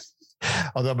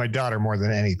 Although my daughter more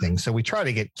than anything. So we try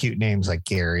to get cute names like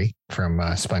Gary from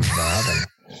SpongeBob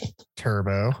and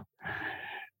Turbo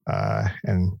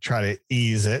and try to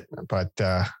ease it. But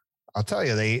I'll tell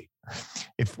you,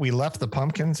 if we left the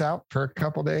pumpkins out for a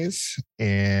couple days,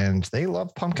 and they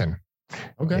love pumpkin.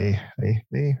 Okay.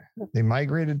 They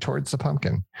migrated towards the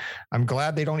pumpkin. I'm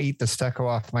glad they don't eat the stucco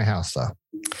off my house, though.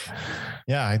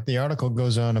 Yeah, the article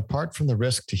goes on. Apart from the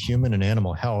risk to human and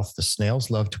animal health, the snails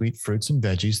love to eat fruits and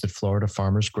veggies that Florida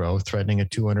farmers grow, threatening a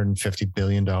 $250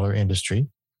 billion industry.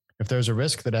 If there's a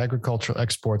risk that agricultural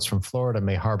exports from Florida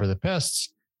may harbor the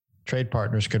pests, trade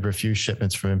partners could refuse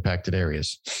shipments from impacted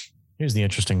areas. Here's the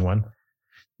interesting one.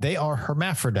 They are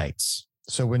hermaphrodites.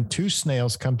 So when two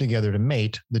snails come together to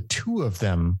mate, the two of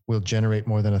them will generate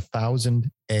more than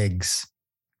 1,000 eggs.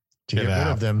 To get rid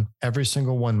of them, every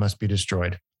single one must be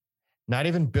destroyed. Not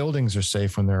even buildings are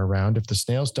safe when they're around. If the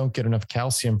snails don't get enough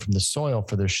calcium from the soil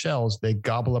for their shells, they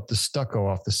gobble up the stucco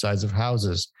off the sides of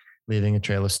houses, leaving a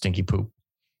trail of stinky poop.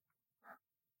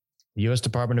 The U.S.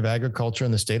 Department of Agriculture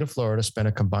and the state of Florida spent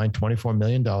a combined $24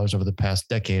 million over the past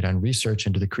decade on research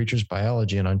into the creature's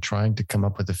biology and on trying to come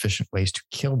up with efficient ways to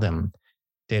kill them.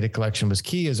 Data collection was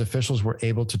key as officials were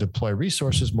able to deploy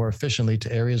resources more efficiently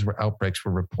to areas where outbreaks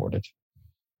were reported.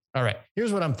 All right,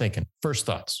 here's what I'm thinking. First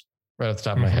thoughts, right off the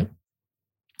top of my head.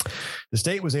 The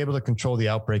state was able to control the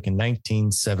outbreak in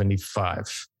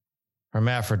 1975.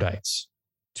 Hermaphrodites.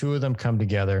 Two of them come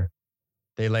together.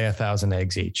 They lay 1,000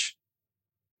 eggs each.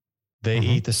 They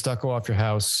eat the stucco off your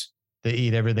house. They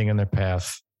eat everything in their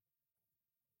path.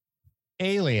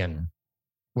 Alien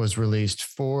was released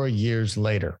 4 years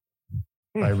later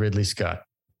by Ridley Scott.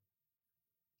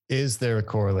 Is there a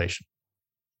correlation?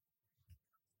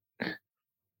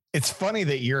 It's funny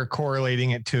that you're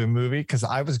correlating it to a movie because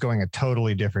I was going a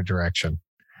totally different direction.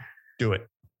 Do it.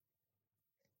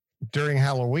 During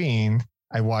Halloween,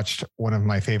 I watched one of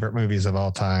my favorite movies of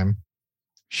all time,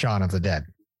 Shaun of the Dead.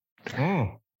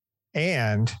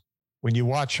 And when you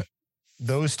watch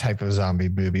those type of zombie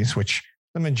movies, which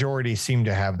the majority seem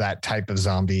to have that type of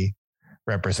zombie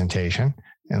representation,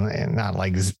 and not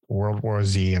like World War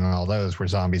Z and all those where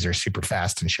zombies are super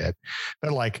fast and shit,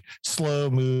 but like slow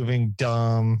moving,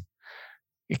 dumb.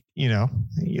 You know,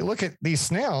 you look at these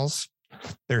snails,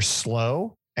 they're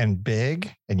slow and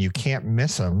big and you can't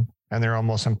miss them. And they're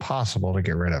almost impossible to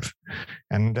get rid of.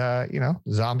 And,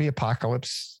 zombie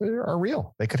apocalypse are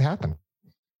real. They could happen.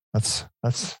 That's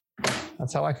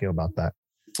how I feel about that.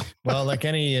 Well, like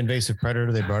any invasive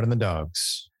predator, they brought in the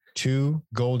dogs. 2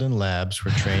 golden labs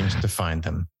were trained to find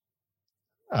them.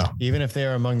 Even if they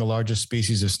are among the largest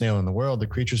species of snail in the world, the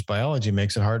creature's biology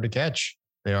makes it hard to catch.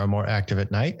 They are more active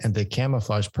at night and they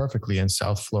camouflage perfectly in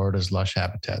South Florida's lush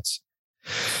habitats.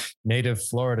 Native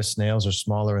Florida snails are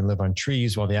smaller and live on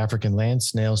trees, while the African land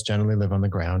snails generally live on the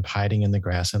ground, hiding in the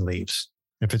grass and leaves.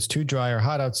 If it's too dry or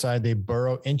hot outside, they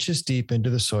burrow inches deep into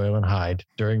the soil and hide.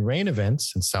 During rain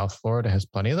events, and South Florida has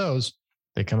plenty of those,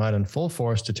 they come out in full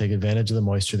force to take advantage of the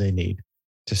moisture they need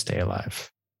to stay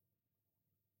alive.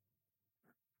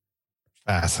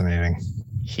 Fascinating.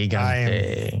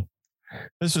 Gigante.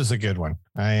 This was a good one.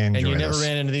 I enjoyed it. And you never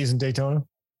ran into these in Daytona?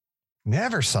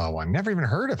 Never saw one. Never even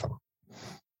heard of them.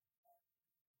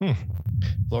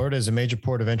 Florida is a major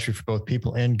port of entry for both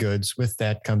people and goods. With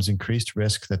that comes increased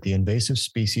risk that the invasive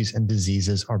species and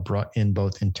diseases are brought in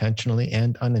both intentionally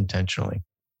and unintentionally.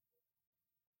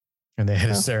 And they had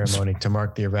a ceremony to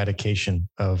mark the eradication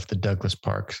of the Douglas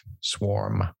Park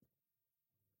swarm.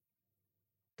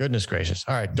 Goodness gracious.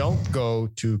 All right, don't go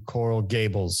to Coral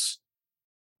Gables.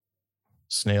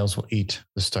 Snails will eat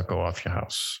the stucco off your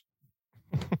house.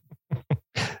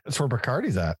 That's where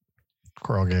Bacardi's at.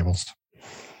 Coral Gables.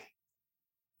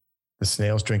 The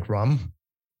snails drink rum.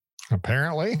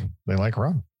 Apparently, they like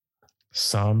rum.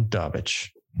 Sam Davich.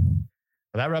 Well,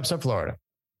 that wraps up Florida.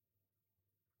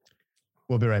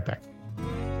 We'll be right back.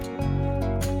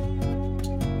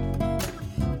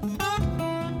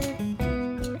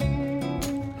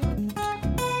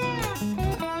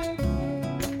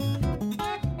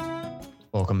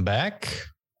 Welcome back.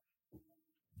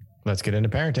 Let's get into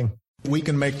parenting. We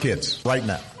can make kids right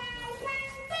now.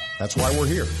 That's why we're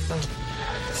here.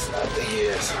 It's not the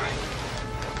years,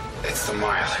 it's the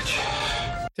mileage.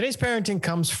 Today's parenting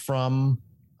comes from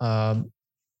an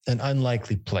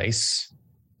unlikely place.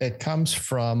 It comes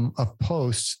from a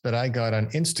post that I got on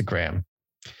Instagram.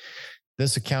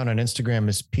 This account on Instagram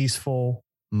is Peaceful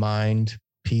Mind,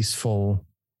 Peaceful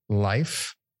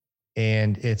Life.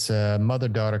 And it's a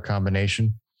mother-daughter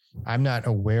combination. I'm not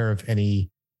aware of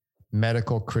any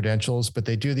medical credentials, but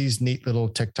they do these neat little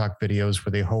TikTok videos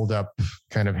where they hold up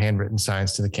kind of handwritten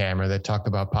signs to the camera that talk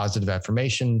about positive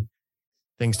affirmation,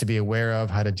 things to be aware of,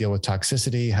 how to deal with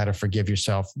toxicity, how to forgive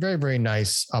yourself. Very, very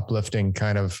nice, uplifting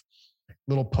kind of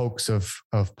little pokes of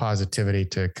positivity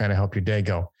to kind of help your day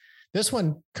go. This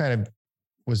one kind of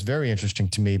was very interesting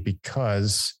to me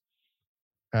because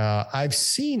I've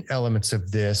seen elements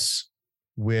of this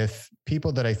with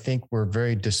people that I think were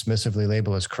very dismissively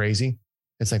labeled as crazy.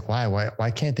 It's like,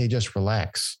 why can't they just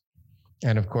relax?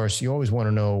 And of course, you always want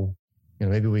to know,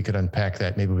 maybe we could unpack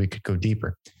that. Maybe we could go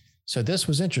deeper. So this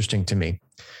was interesting to me.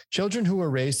 Children who were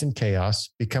raised in chaos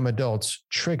become adults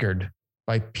triggered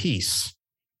by peace.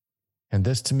 And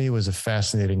this to me was a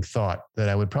fascinating thought that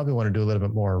I would probably want to do a little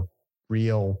bit more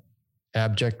real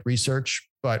abject research.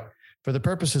 But for the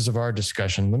purposes of our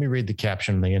discussion, let me read the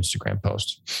caption on the Instagram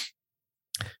post.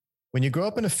 When you grow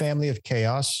up in a family of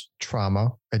chaos,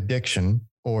 trauma, addiction,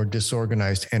 or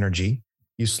disorganized energy,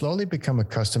 you slowly become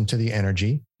accustomed to the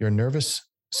energy. Your nervous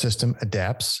system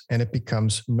adapts and it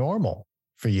becomes normal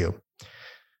for you.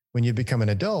 When you become an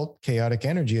adult, chaotic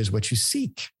energy is what you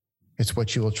seek. It's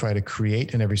what you will try to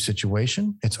create in every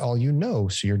situation. It's all you know,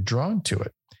 so you're drawn to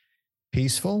it.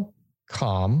 Peaceful,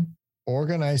 calm,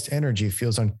 organized energy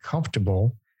feels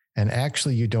uncomfortable, and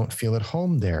actually you don't feel at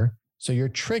home there, so you're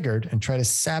triggered and try to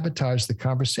sabotage the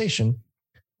conversation,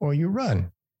 or you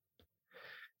run.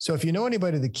 So if you know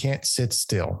anybody that can't sit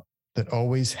still, that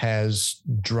always has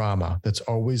drama, that's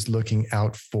always looking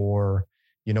out for,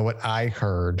 what I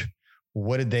heard,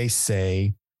 what did they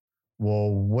say?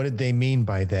 Well, what did they mean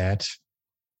by that?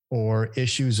 Or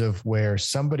issues of where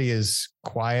somebody is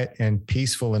quiet and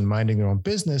peaceful and minding their own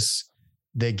business,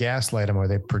 they gaslight them or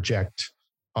they project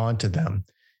onto them.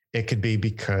 It could be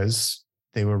because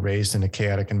they were raised in a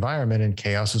chaotic environment and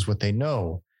chaos is what they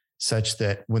know, such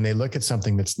that when they look at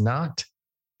something that's not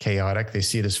chaotic, they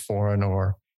see it as foreign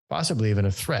or possibly even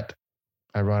a threat.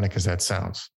 Ironic as that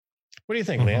sounds. What do you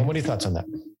think, Liam? What are your thoughts on that?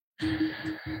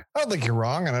 I don't think you're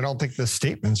wrong, and I don't think this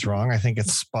statement's wrong. I think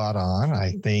it's spot on.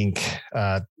 I think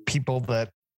people that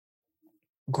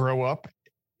grow up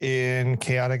in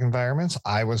chaotic environments,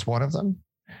 I was one of them.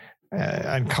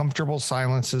 Uncomfortable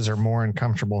silences are more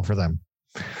uncomfortable for them.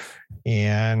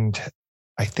 And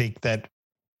I think that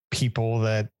people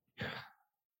that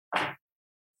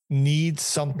need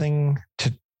something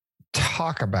to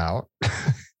talk about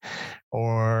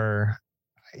or,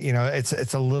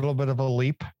 it's a little bit of a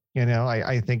leap.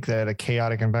 I think that a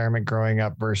chaotic environment growing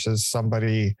up versus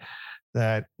somebody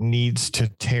that needs to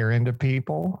tear into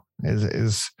people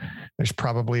is there's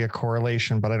probably a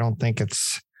correlation, but I don't think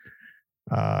it's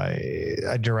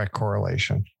a direct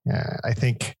correlation. Yeah, I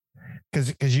think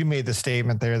because you made the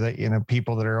statement there that,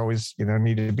 people that are always,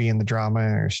 needed to be in the drama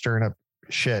or stirring up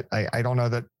shit. I don't know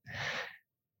that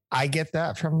I get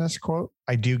that from this quote.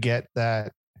 I do get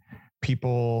that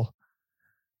people,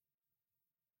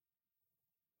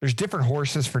 there's different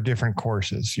horses for different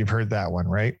courses. You've heard that one,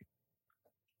 right?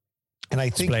 And I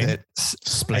think and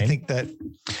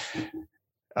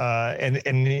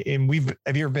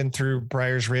have you ever been through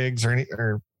Breyer's Riggs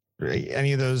or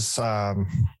any of those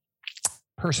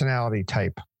personality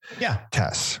type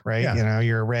tests, right? Yeah.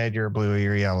 You're a red, you're a blue,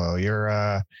 you're a yellow, you're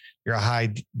a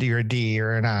high, you're a D,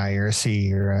 you're an I, you're a C,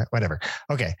 you're a whatever.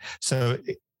 Okay. So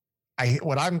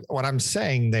what I'm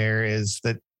saying there is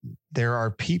that there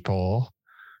are people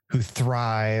who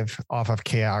thrive off of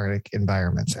chaotic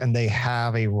environments, and they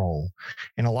have a role.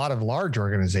 In a lot of large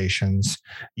organizations,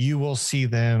 you will see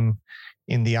them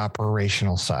in the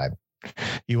operational side.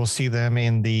 You will see them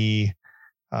in the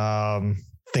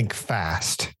think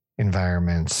fast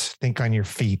environments, think on your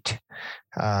feet,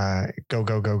 go,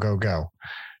 go, go, go, go,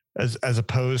 as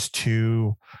opposed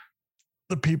to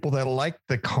the people that like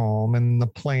the calm and the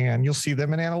plan. You'll see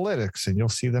them in analytics, and you'll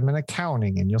see them in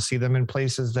accounting, and you'll see them in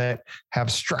places that have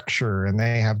structure, and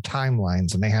they have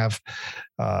timelines, and they have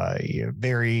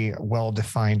very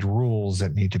well-defined rules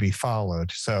that need to be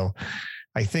followed. So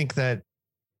I think that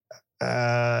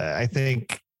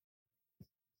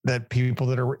people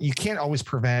that are, you can't always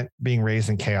prevent being raised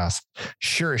in chaos.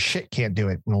 Sure as shit can't do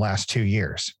it in the last 2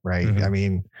 years, right? Mm-hmm. I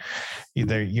mean,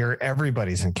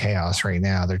 everybody's in chaos right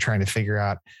now. They're trying to figure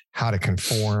out how to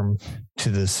conform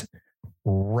to this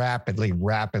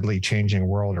rapidly changing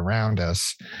world around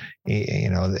us,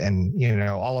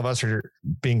 all of us are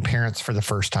being parents for the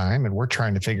first time, and we're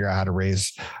trying to figure out how to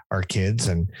raise our kids.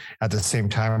 And at the same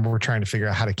time, we're trying to figure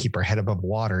out how to keep our head above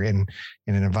water in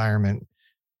an environment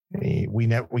we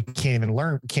can't even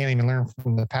learn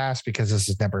from the past, because this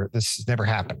has never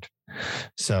happened.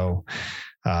 So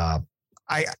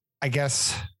I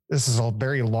guess this is a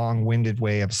very long-winded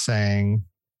way of saying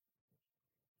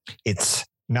it's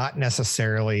not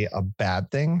necessarily a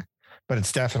bad thing, but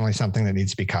it's definitely something that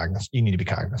needs to be cognizant. You need to be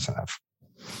cognizant of.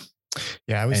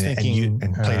 Yeah, I was thinking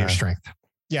and play to your strength.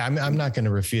 Yeah, I'm not going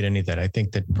to refute any of that. I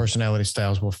think that personality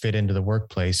styles will fit into the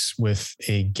workplace with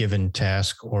a given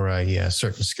task or a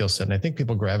certain skill set. And I think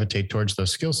people gravitate towards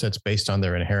those skill sets based on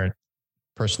their inherent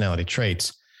personality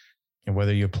traits. and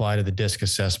whether you apply to the DISC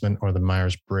assessment or the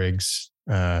Myers-Briggs,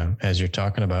 as you're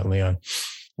talking about, Leon,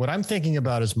 what I'm thinking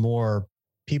about is more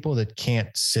people that can't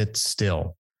sit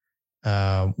still.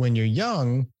 When you're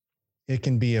young, it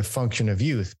can be a function of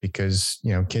youth because,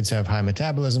 kids have high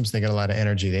metabolisms. They got a lot of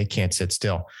energy. They can't sit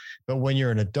still. But when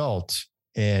you're an adult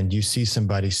and you see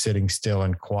somebody sitting still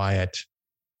and quiet,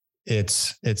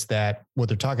 it's that what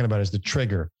they're talking about is the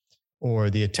trigger or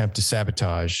the attempt to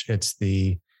sabotage. It's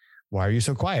the, why are you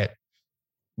so quiet?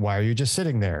 Why are you just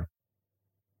sitting there?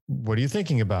 What are you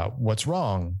thinking about? What's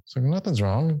wrong? It's like, nothing's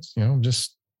wrong. It's, I'm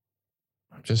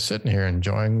just sitting here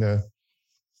enjoying the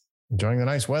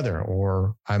nice weather,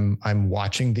 or I'm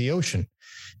watching the ocean.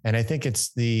 And I think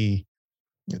it's the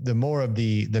more of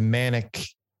the manic,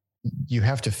 you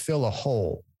have to fill a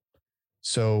hole.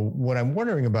 So what I'm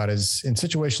wondering about is in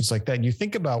situations like that, you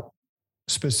think about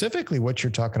specifically what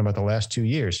you're talking about the last 2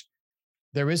 years.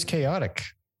 There is chaotic.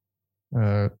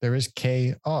 There is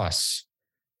chaos.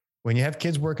 When you have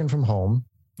kids working from home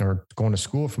or going to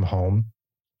school from home,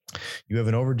 you have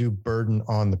an overdue burden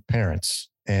on the parents,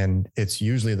 and it's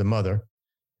usually the mother.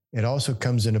 It also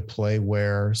comes into play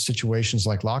where situations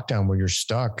like lockdown, where you're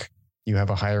stuck, you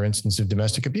have a higher instance of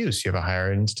domestic abuse. You have a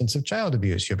higher instance of child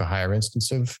abuse. You have a higher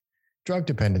instance of drug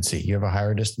dependency. You have a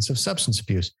higher instance of substance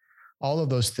abuse. All of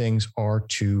those things are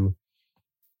to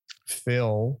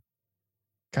fill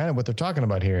kind of what they're talking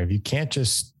about here. If you can't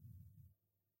just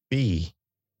be,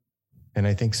 and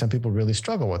I think some people really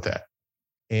struggle with that.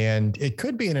 And it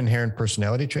could be an inherent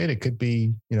personality trait. It could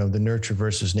be, the nurture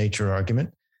versus nature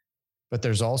argument. But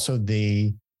there's also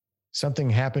something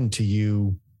happened to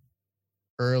you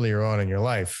earlier on in your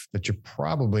life that you're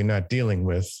probably not dealing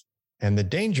with. And the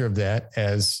danger of that,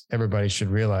 as everybody should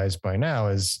realize by now,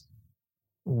 is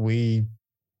we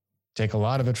take a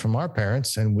lot of it from our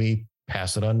parents and we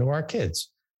pass it on to our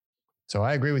kids. So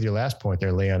I agree with your last point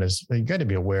there, Leon, is you got to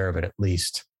be aware of it at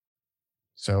least.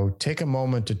 So take a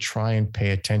moment to try and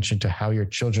pay attention to how your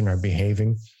children are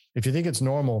behaving. If you think it's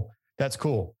normal, that's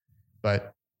cool,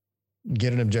 but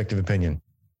get an objective opinion,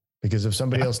 because if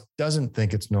somebody else doesn't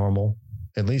think it's normal,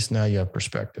 at least now you have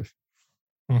perspective.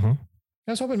 Mm-hmm.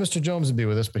 I was hoping Mr. Jones would be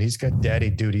with us, but he's got daddy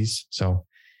duties, so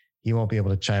he won't be able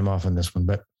to chime off on this one.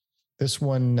 But this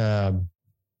one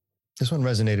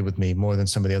resonated with me more than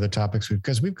some of the other topics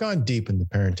because we've gone deep in the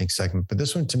parenting segment. But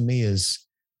this one to me is,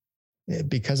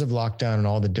 because of lockdown and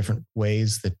all the different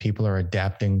ways that people are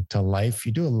adapting to life,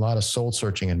 you do a lot of soul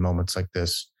searching in moments like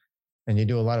this, and you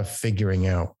do a lot of figuring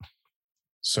out.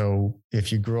 So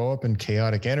if you grow up in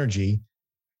chaotic energy,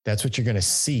 that's what you're going to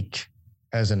seek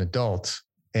as an adult.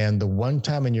 And the one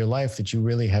time in your life that you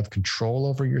really have control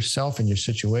over yourself and your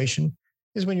situation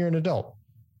is when you're an adult.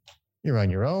 You're on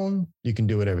your own. You can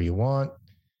do whatever you want.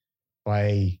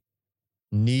 By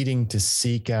needing to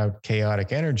seek out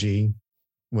chaotic energy,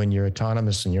 when you're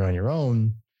autonomous and you're on your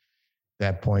own,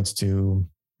 that points to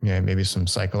maybe some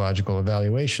psychological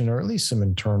evaluation or at least some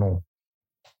internal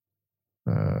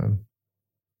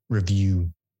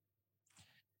review.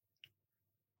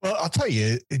 Well, I'll tell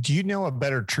you, do you know a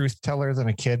better truth teller than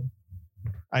a kid?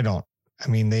 I don't. I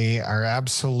mean, they are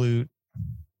absolute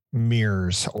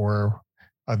mirrors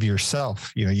of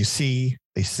yourself. You see,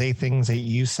 they say things that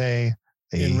you say.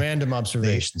 In random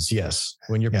observations, yes.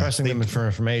 When you're pressing them for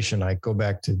information, I go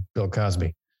back to Bill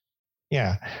Cosby.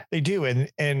 Yeah, they do.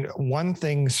 And one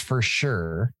thing's for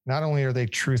sure, not only are they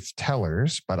truth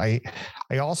tellers, but I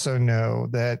also know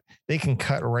that they can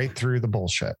cut right through the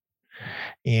bullshit.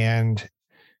 And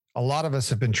a lot of us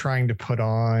have been trying to put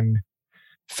on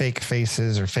fake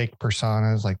faces or fake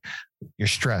personas, like you're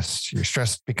stressed. You're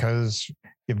stressed because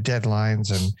you have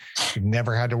deadlines and you've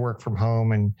never had to work from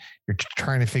home and you're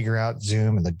trying to figure out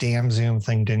Zoom and the damn Zoom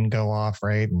thing didn't go off.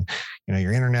 Right. And,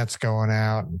 your internet's going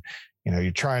out and,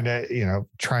 you're trying to,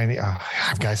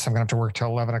 guys, I'm going to have to work till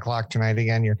 11 o'clock tonight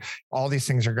again. All these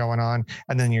things are going on.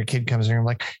 And then your kid comes in and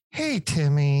like, hey,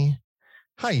 Timmy,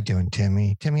 how you doing,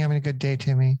 Timmy? Timmy, having a good day,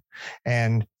 Timmy?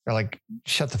 And they're like,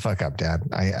 shut the fuck up, Dad.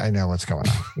 I know what's going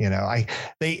on.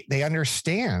 They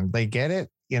understand, they get it.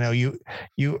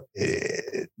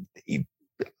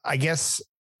 I guess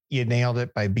you nailed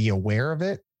it by be aware of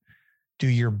it, do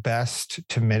your best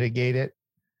to mitigate it,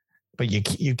 but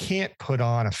you can't put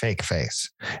on a fake face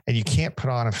and you can't put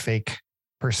on a fake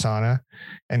persona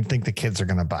and think the kids are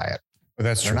going to buy it. Well,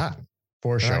 that's They're true. not.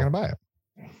 For They're sure. not going to buy it.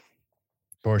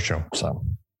 For sure. So,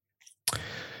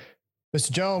 Mr.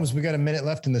 Jones, we got a minute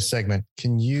left in this segment.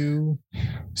 Can you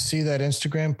see that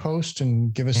Instagram post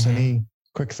and give us any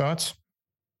quick thoughts?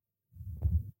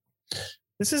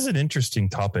 This is an interesting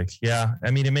topic. Yeah.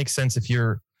 I mean, it makes sense if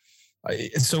you're,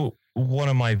 so one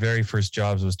of my very first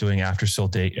jobs was doing after school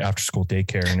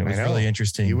daycare, and it was really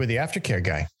interesting. You were the aftercare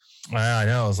guy. I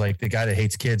know. I was like the guy that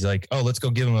hates kids. Like, oh, let's go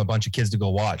give him a bunch of kids to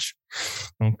go watch.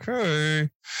 Okay,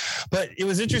 but it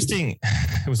was interesting.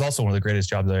 It was also one of the greatest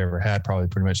jobs I ever had, probably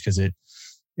pretty much because it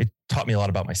taught me a lot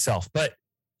about myself. But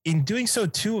in doing so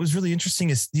too, it was really interesting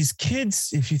is these kids,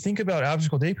 if you think about after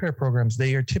school daycare programs,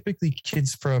 they are typically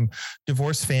kids from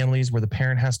divorced families where the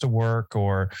parent has to work,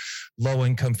 or low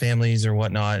income families or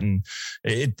whatnot. And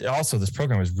it also, this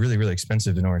program was really, really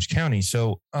expensive in Orange County.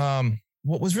 So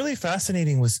what was really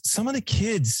fascinating was some of the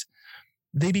kids,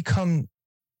 they become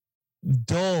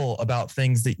dull about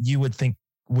things that you would think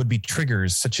would be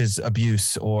triggers, such as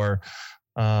abuse or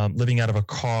living out of a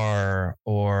car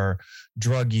or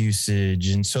drug usage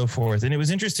and so forth. And it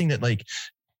was interesting that like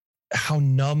how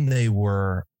numb they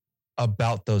were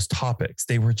about those topics.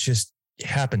 They were just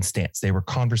happenstance. They were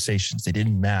conversations. They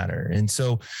didn't matter. And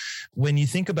so when you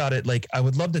think about it, like I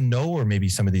would love to know where maybe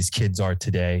some of these kids are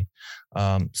today.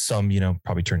 Some,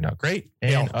 probably turned out great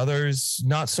and others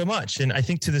not so much. And I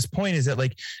think to this point is that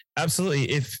like, absolutely,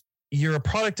 if you're a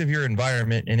product of your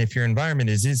environment and if your environment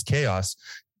is chaos,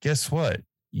 guess what?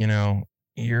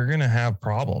 You're going to have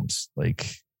problems.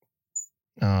 Like,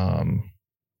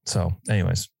 so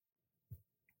anyways.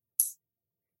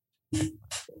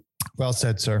 Well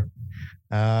said, sir.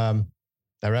 That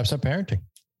wraps up parenting.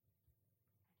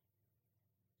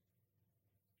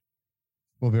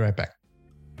 We'll be right back.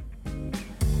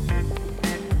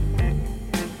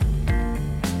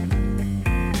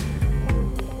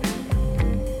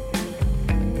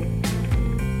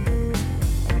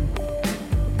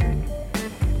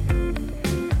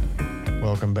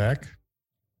 Welcome back.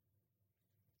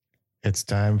 It's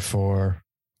time for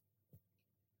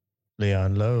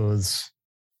Leon Loathes.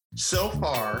 So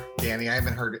far, Danny, I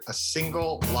haven't heard a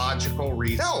single logical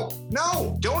reason.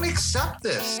 No, don't accept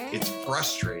this. It's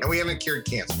frustrating. And we haven't cured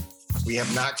cancer. We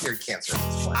have not cured cancer.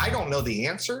 I don't know the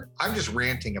answer. I'm just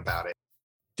ranting about it.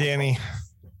 Danny,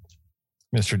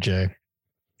 Mr. J,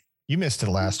 you missed it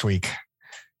last week.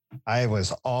 I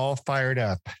was all fired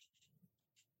up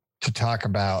to talk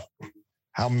about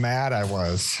how mad I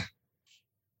was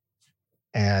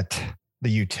at the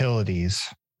utilities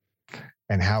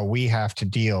and how we have to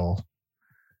deal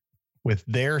with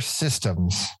their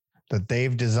systems that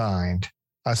they've designed.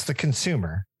 Us, the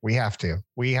consumer, we have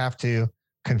to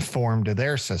conform to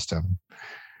their system.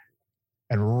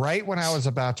 And right when I was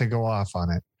about to go off on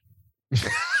it,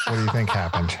 what do you think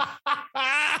happened?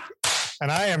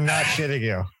 And I am not kidding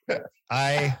you.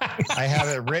 I have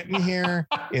it written here.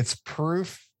 It's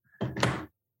proof.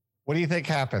 What do you think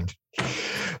happened?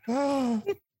 Power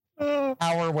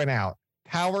went out.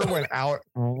 Power went out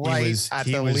right at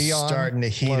the Leon. He was starting to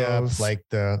heat up, like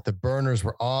the burners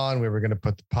were on. We were going to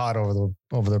put the pot over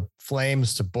the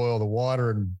flames to boil the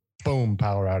water, and boom,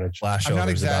 power outage.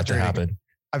 Flashover is about to happen.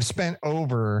 I've spent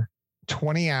over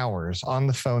 20 hours on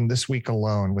the phone this week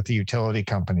alone with the utility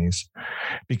companies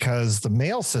because the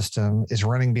mail system is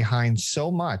running behind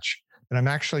so much that I'm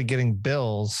actually getting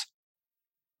bills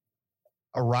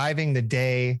arriving the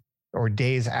day or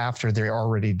days after they're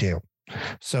already due.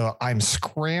 So I'm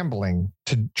scrambling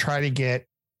to try to get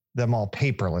them all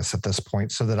paperless at this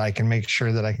point so that I can make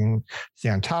sure that I can stay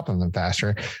on top of them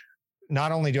faster.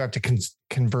 Not only do I have to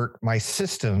convert my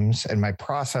systems and my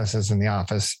processes in the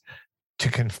office to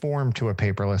conform to a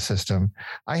paperless system,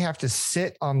 I have to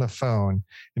sit on the phone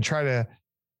and try to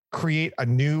create a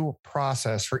new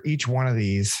process for each one of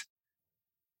these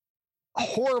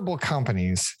horrible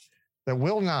companies that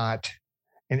will not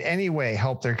in any way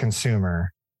help their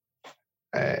consumer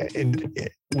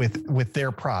with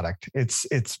their product.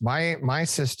 It's my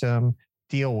system,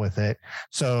 deal with it.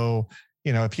 So,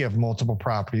 if you have multiple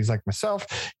properties like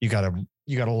myself, you got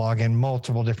to log in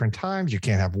multiple different times. You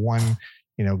can't have one,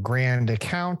 grand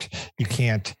account. You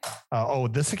can't,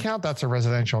 this account, that's a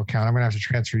residential account. I'm going to have to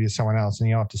transfer you to someone else and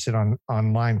you'll have to sit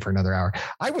online for another hour.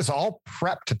 I was all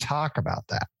prepped to talk about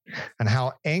that and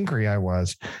how angry I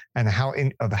was and how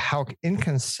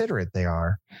inconsiderate they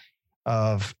are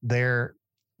of their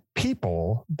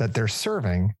people that they're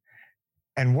serving.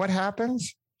 And what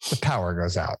happens? The power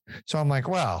goes out. So I'm like,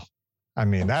 well,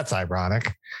 that's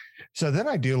ironic. So then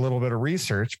I do a little bit of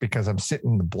research because I'm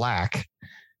sitting in the black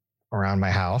around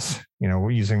my house,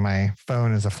 we're using my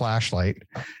phone as a flashlight.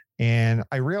 And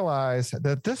I realized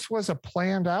that this was a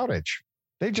planned outage.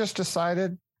 They just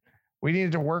decided we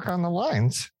needed to work on the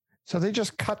lines. So they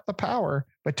just cut the power,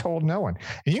 but told no one.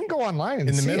 And you can go online and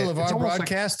in the middle of our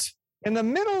broadcast. In the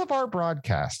middle of our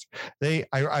broadcast,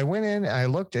 I went in and I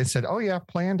looked and said, "Oh yeah,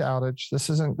 planned outage. This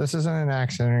isn't an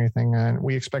accident or anything. And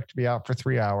we expect to be out for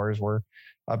 3 hours. We're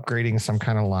upgrading some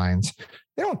kind of lines.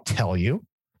 They don't tell you.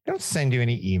 They don't send you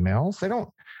any emails. They don't,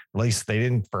 at least they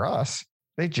didn't for us.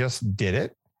 They just did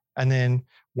it. And then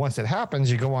once it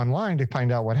happens, you go online to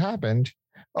find out what happened.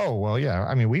 Oh, well, yeah.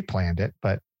 I mean, we planned it,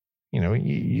 but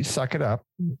you suck it up.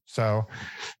 So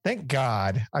thank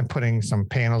God I'm putting some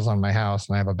panels on my house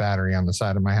and I have a battery on the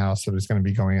side of my house that is going to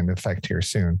be going into effect here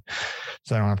soon.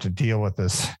 So I don't have to deal with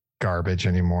this garbage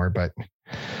anymore. But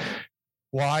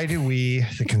why do we,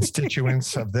 the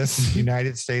constituents of this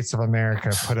United States of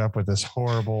America, put up with this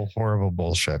horrible, horrible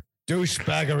bullshit?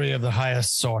 Douchebaggery of the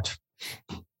highest sort.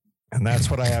 And that's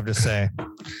what I have to say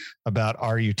about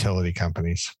our utility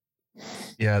companies.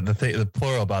 Yeah, the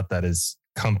plural about that is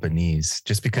companies.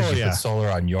 Just because you put solar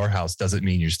on your house doesn't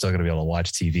mean you're still going to be able to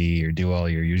watch TV or do all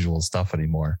your usual stuff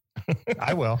anymore.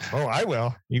 I will. Oh, I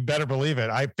will. You better believe it.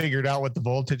 I figured out what the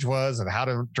voltage was and how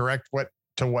to direct what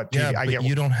to what TV. Yeah, but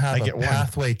you don't have a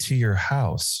pathway to your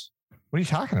house. What are you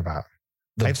talking about?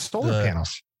 I have solar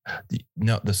panels.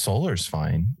 No, the solar's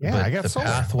fine. Yeah, I got the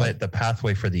solar. The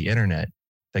pathway for the internet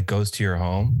that goes to your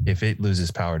home, if it loses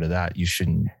power to that, you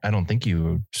shouldn't. I don't think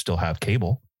you still have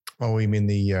cable. Oh, you mean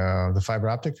the fiber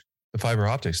optic? The fiber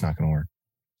optic's not going to work.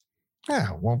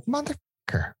 Yeah, well,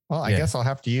 motherfucker. Well, I guess I'll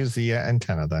have to use the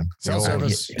antenna then. Cell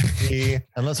service.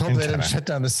 And let's hope they didn't shut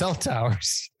down the cell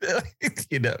towers.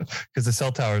 Because the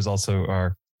cell towers also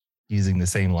are using the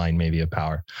same line maybe of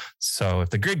power. So if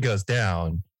the grid goes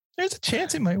down, there's a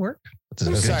chance it might work. It's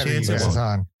a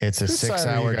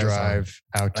 6-hour drive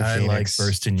out to Phoenix. I like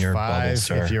bursting your bubble,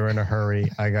 sir. If you're in a hurry.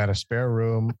 I got a spare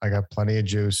room. I got plenty of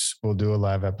juice. We'll do a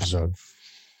live episode.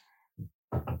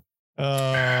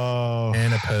 Oh.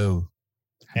 And a poo.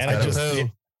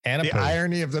 The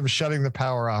irony of them shutting the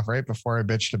power off right before I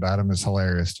bitched about them is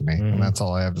hilarious to me. Mm-hmm. And that's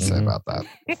all I have to say about that.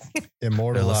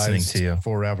 Immortalized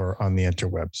forever on the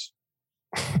interwebs.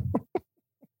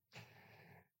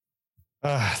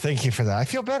 Thank you for that. I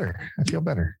feel better.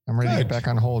 I'm ready to get back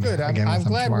on hold. Good. I'm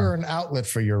glad we're an outlet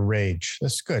for your rage.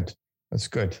 That's good.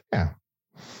 Yeah.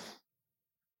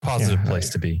 Positive place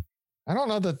to be. I don't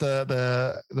know that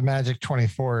the Magic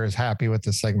 24 is happy with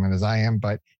the segment as I am,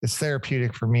 but it's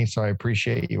therapeutic for me. So I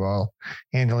appreciate you all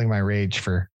handling my rage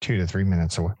for 2 to 3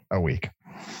 minutes a week.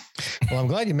 Well, I'm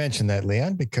glad you mentioned that,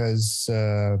 Leon, because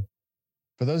for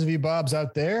those of you Bobs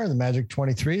out there, the Magic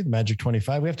 23, the Magic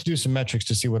 25, we have to do some metrics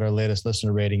to see what our latest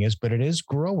listener rating is, but it is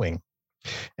growing.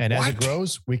 And as it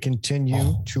grows, we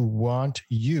continue to want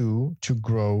you to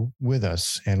grow with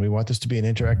us. And we want this to be an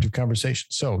interactive conversation.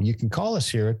 So you can call us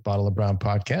here at Bottle of Brown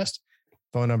Podcast.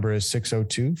 Phone number is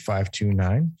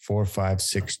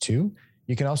 602-529-4562.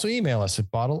 You can also email us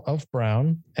at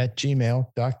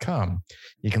bottleofbrown@gmail.com.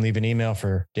 You can leave an email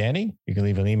for Danny. You can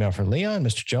leave an email for Leon,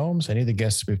 Mr. Jones, any of the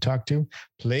guests we've talked to.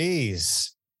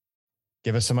 Please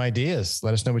give us some ideas.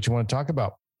 Let us know what you want to talk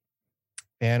about.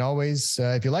 And always,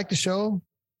 if you like the show,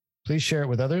 please share it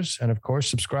with others. And of course,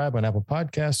 subscribe on Apple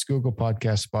Podcasts, Google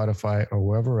Podcasts, Spotify, or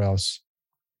wherever else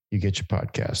you get your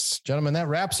podcasts. Gentlemen, that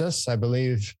wraps us. I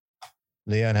believe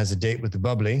Leon has a date with the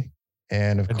bubbly.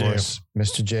 And of course,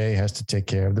 Mr. J has to take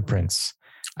care of the prince.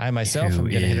 I myself am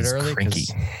going to hit it early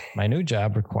because my new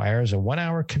job requires a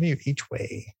 1-hour commute each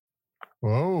way.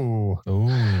 Whoa.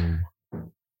 Ooh.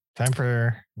 Time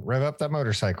for rev up that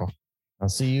motorcycle. I'll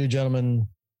see you gentlemen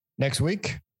next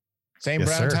week. Same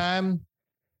Brown time,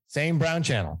 same Brown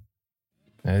channel.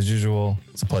 As usual,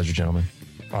 it's a pleasure, gentlemen.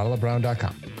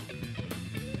 BottleofBrown.com.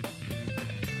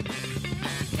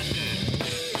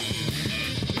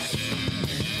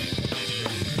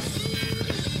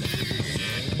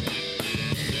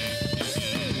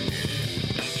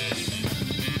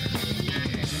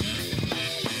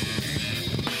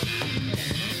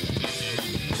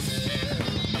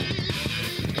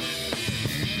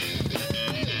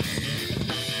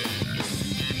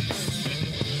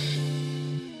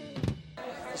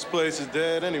 This place is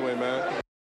dead anyway, man.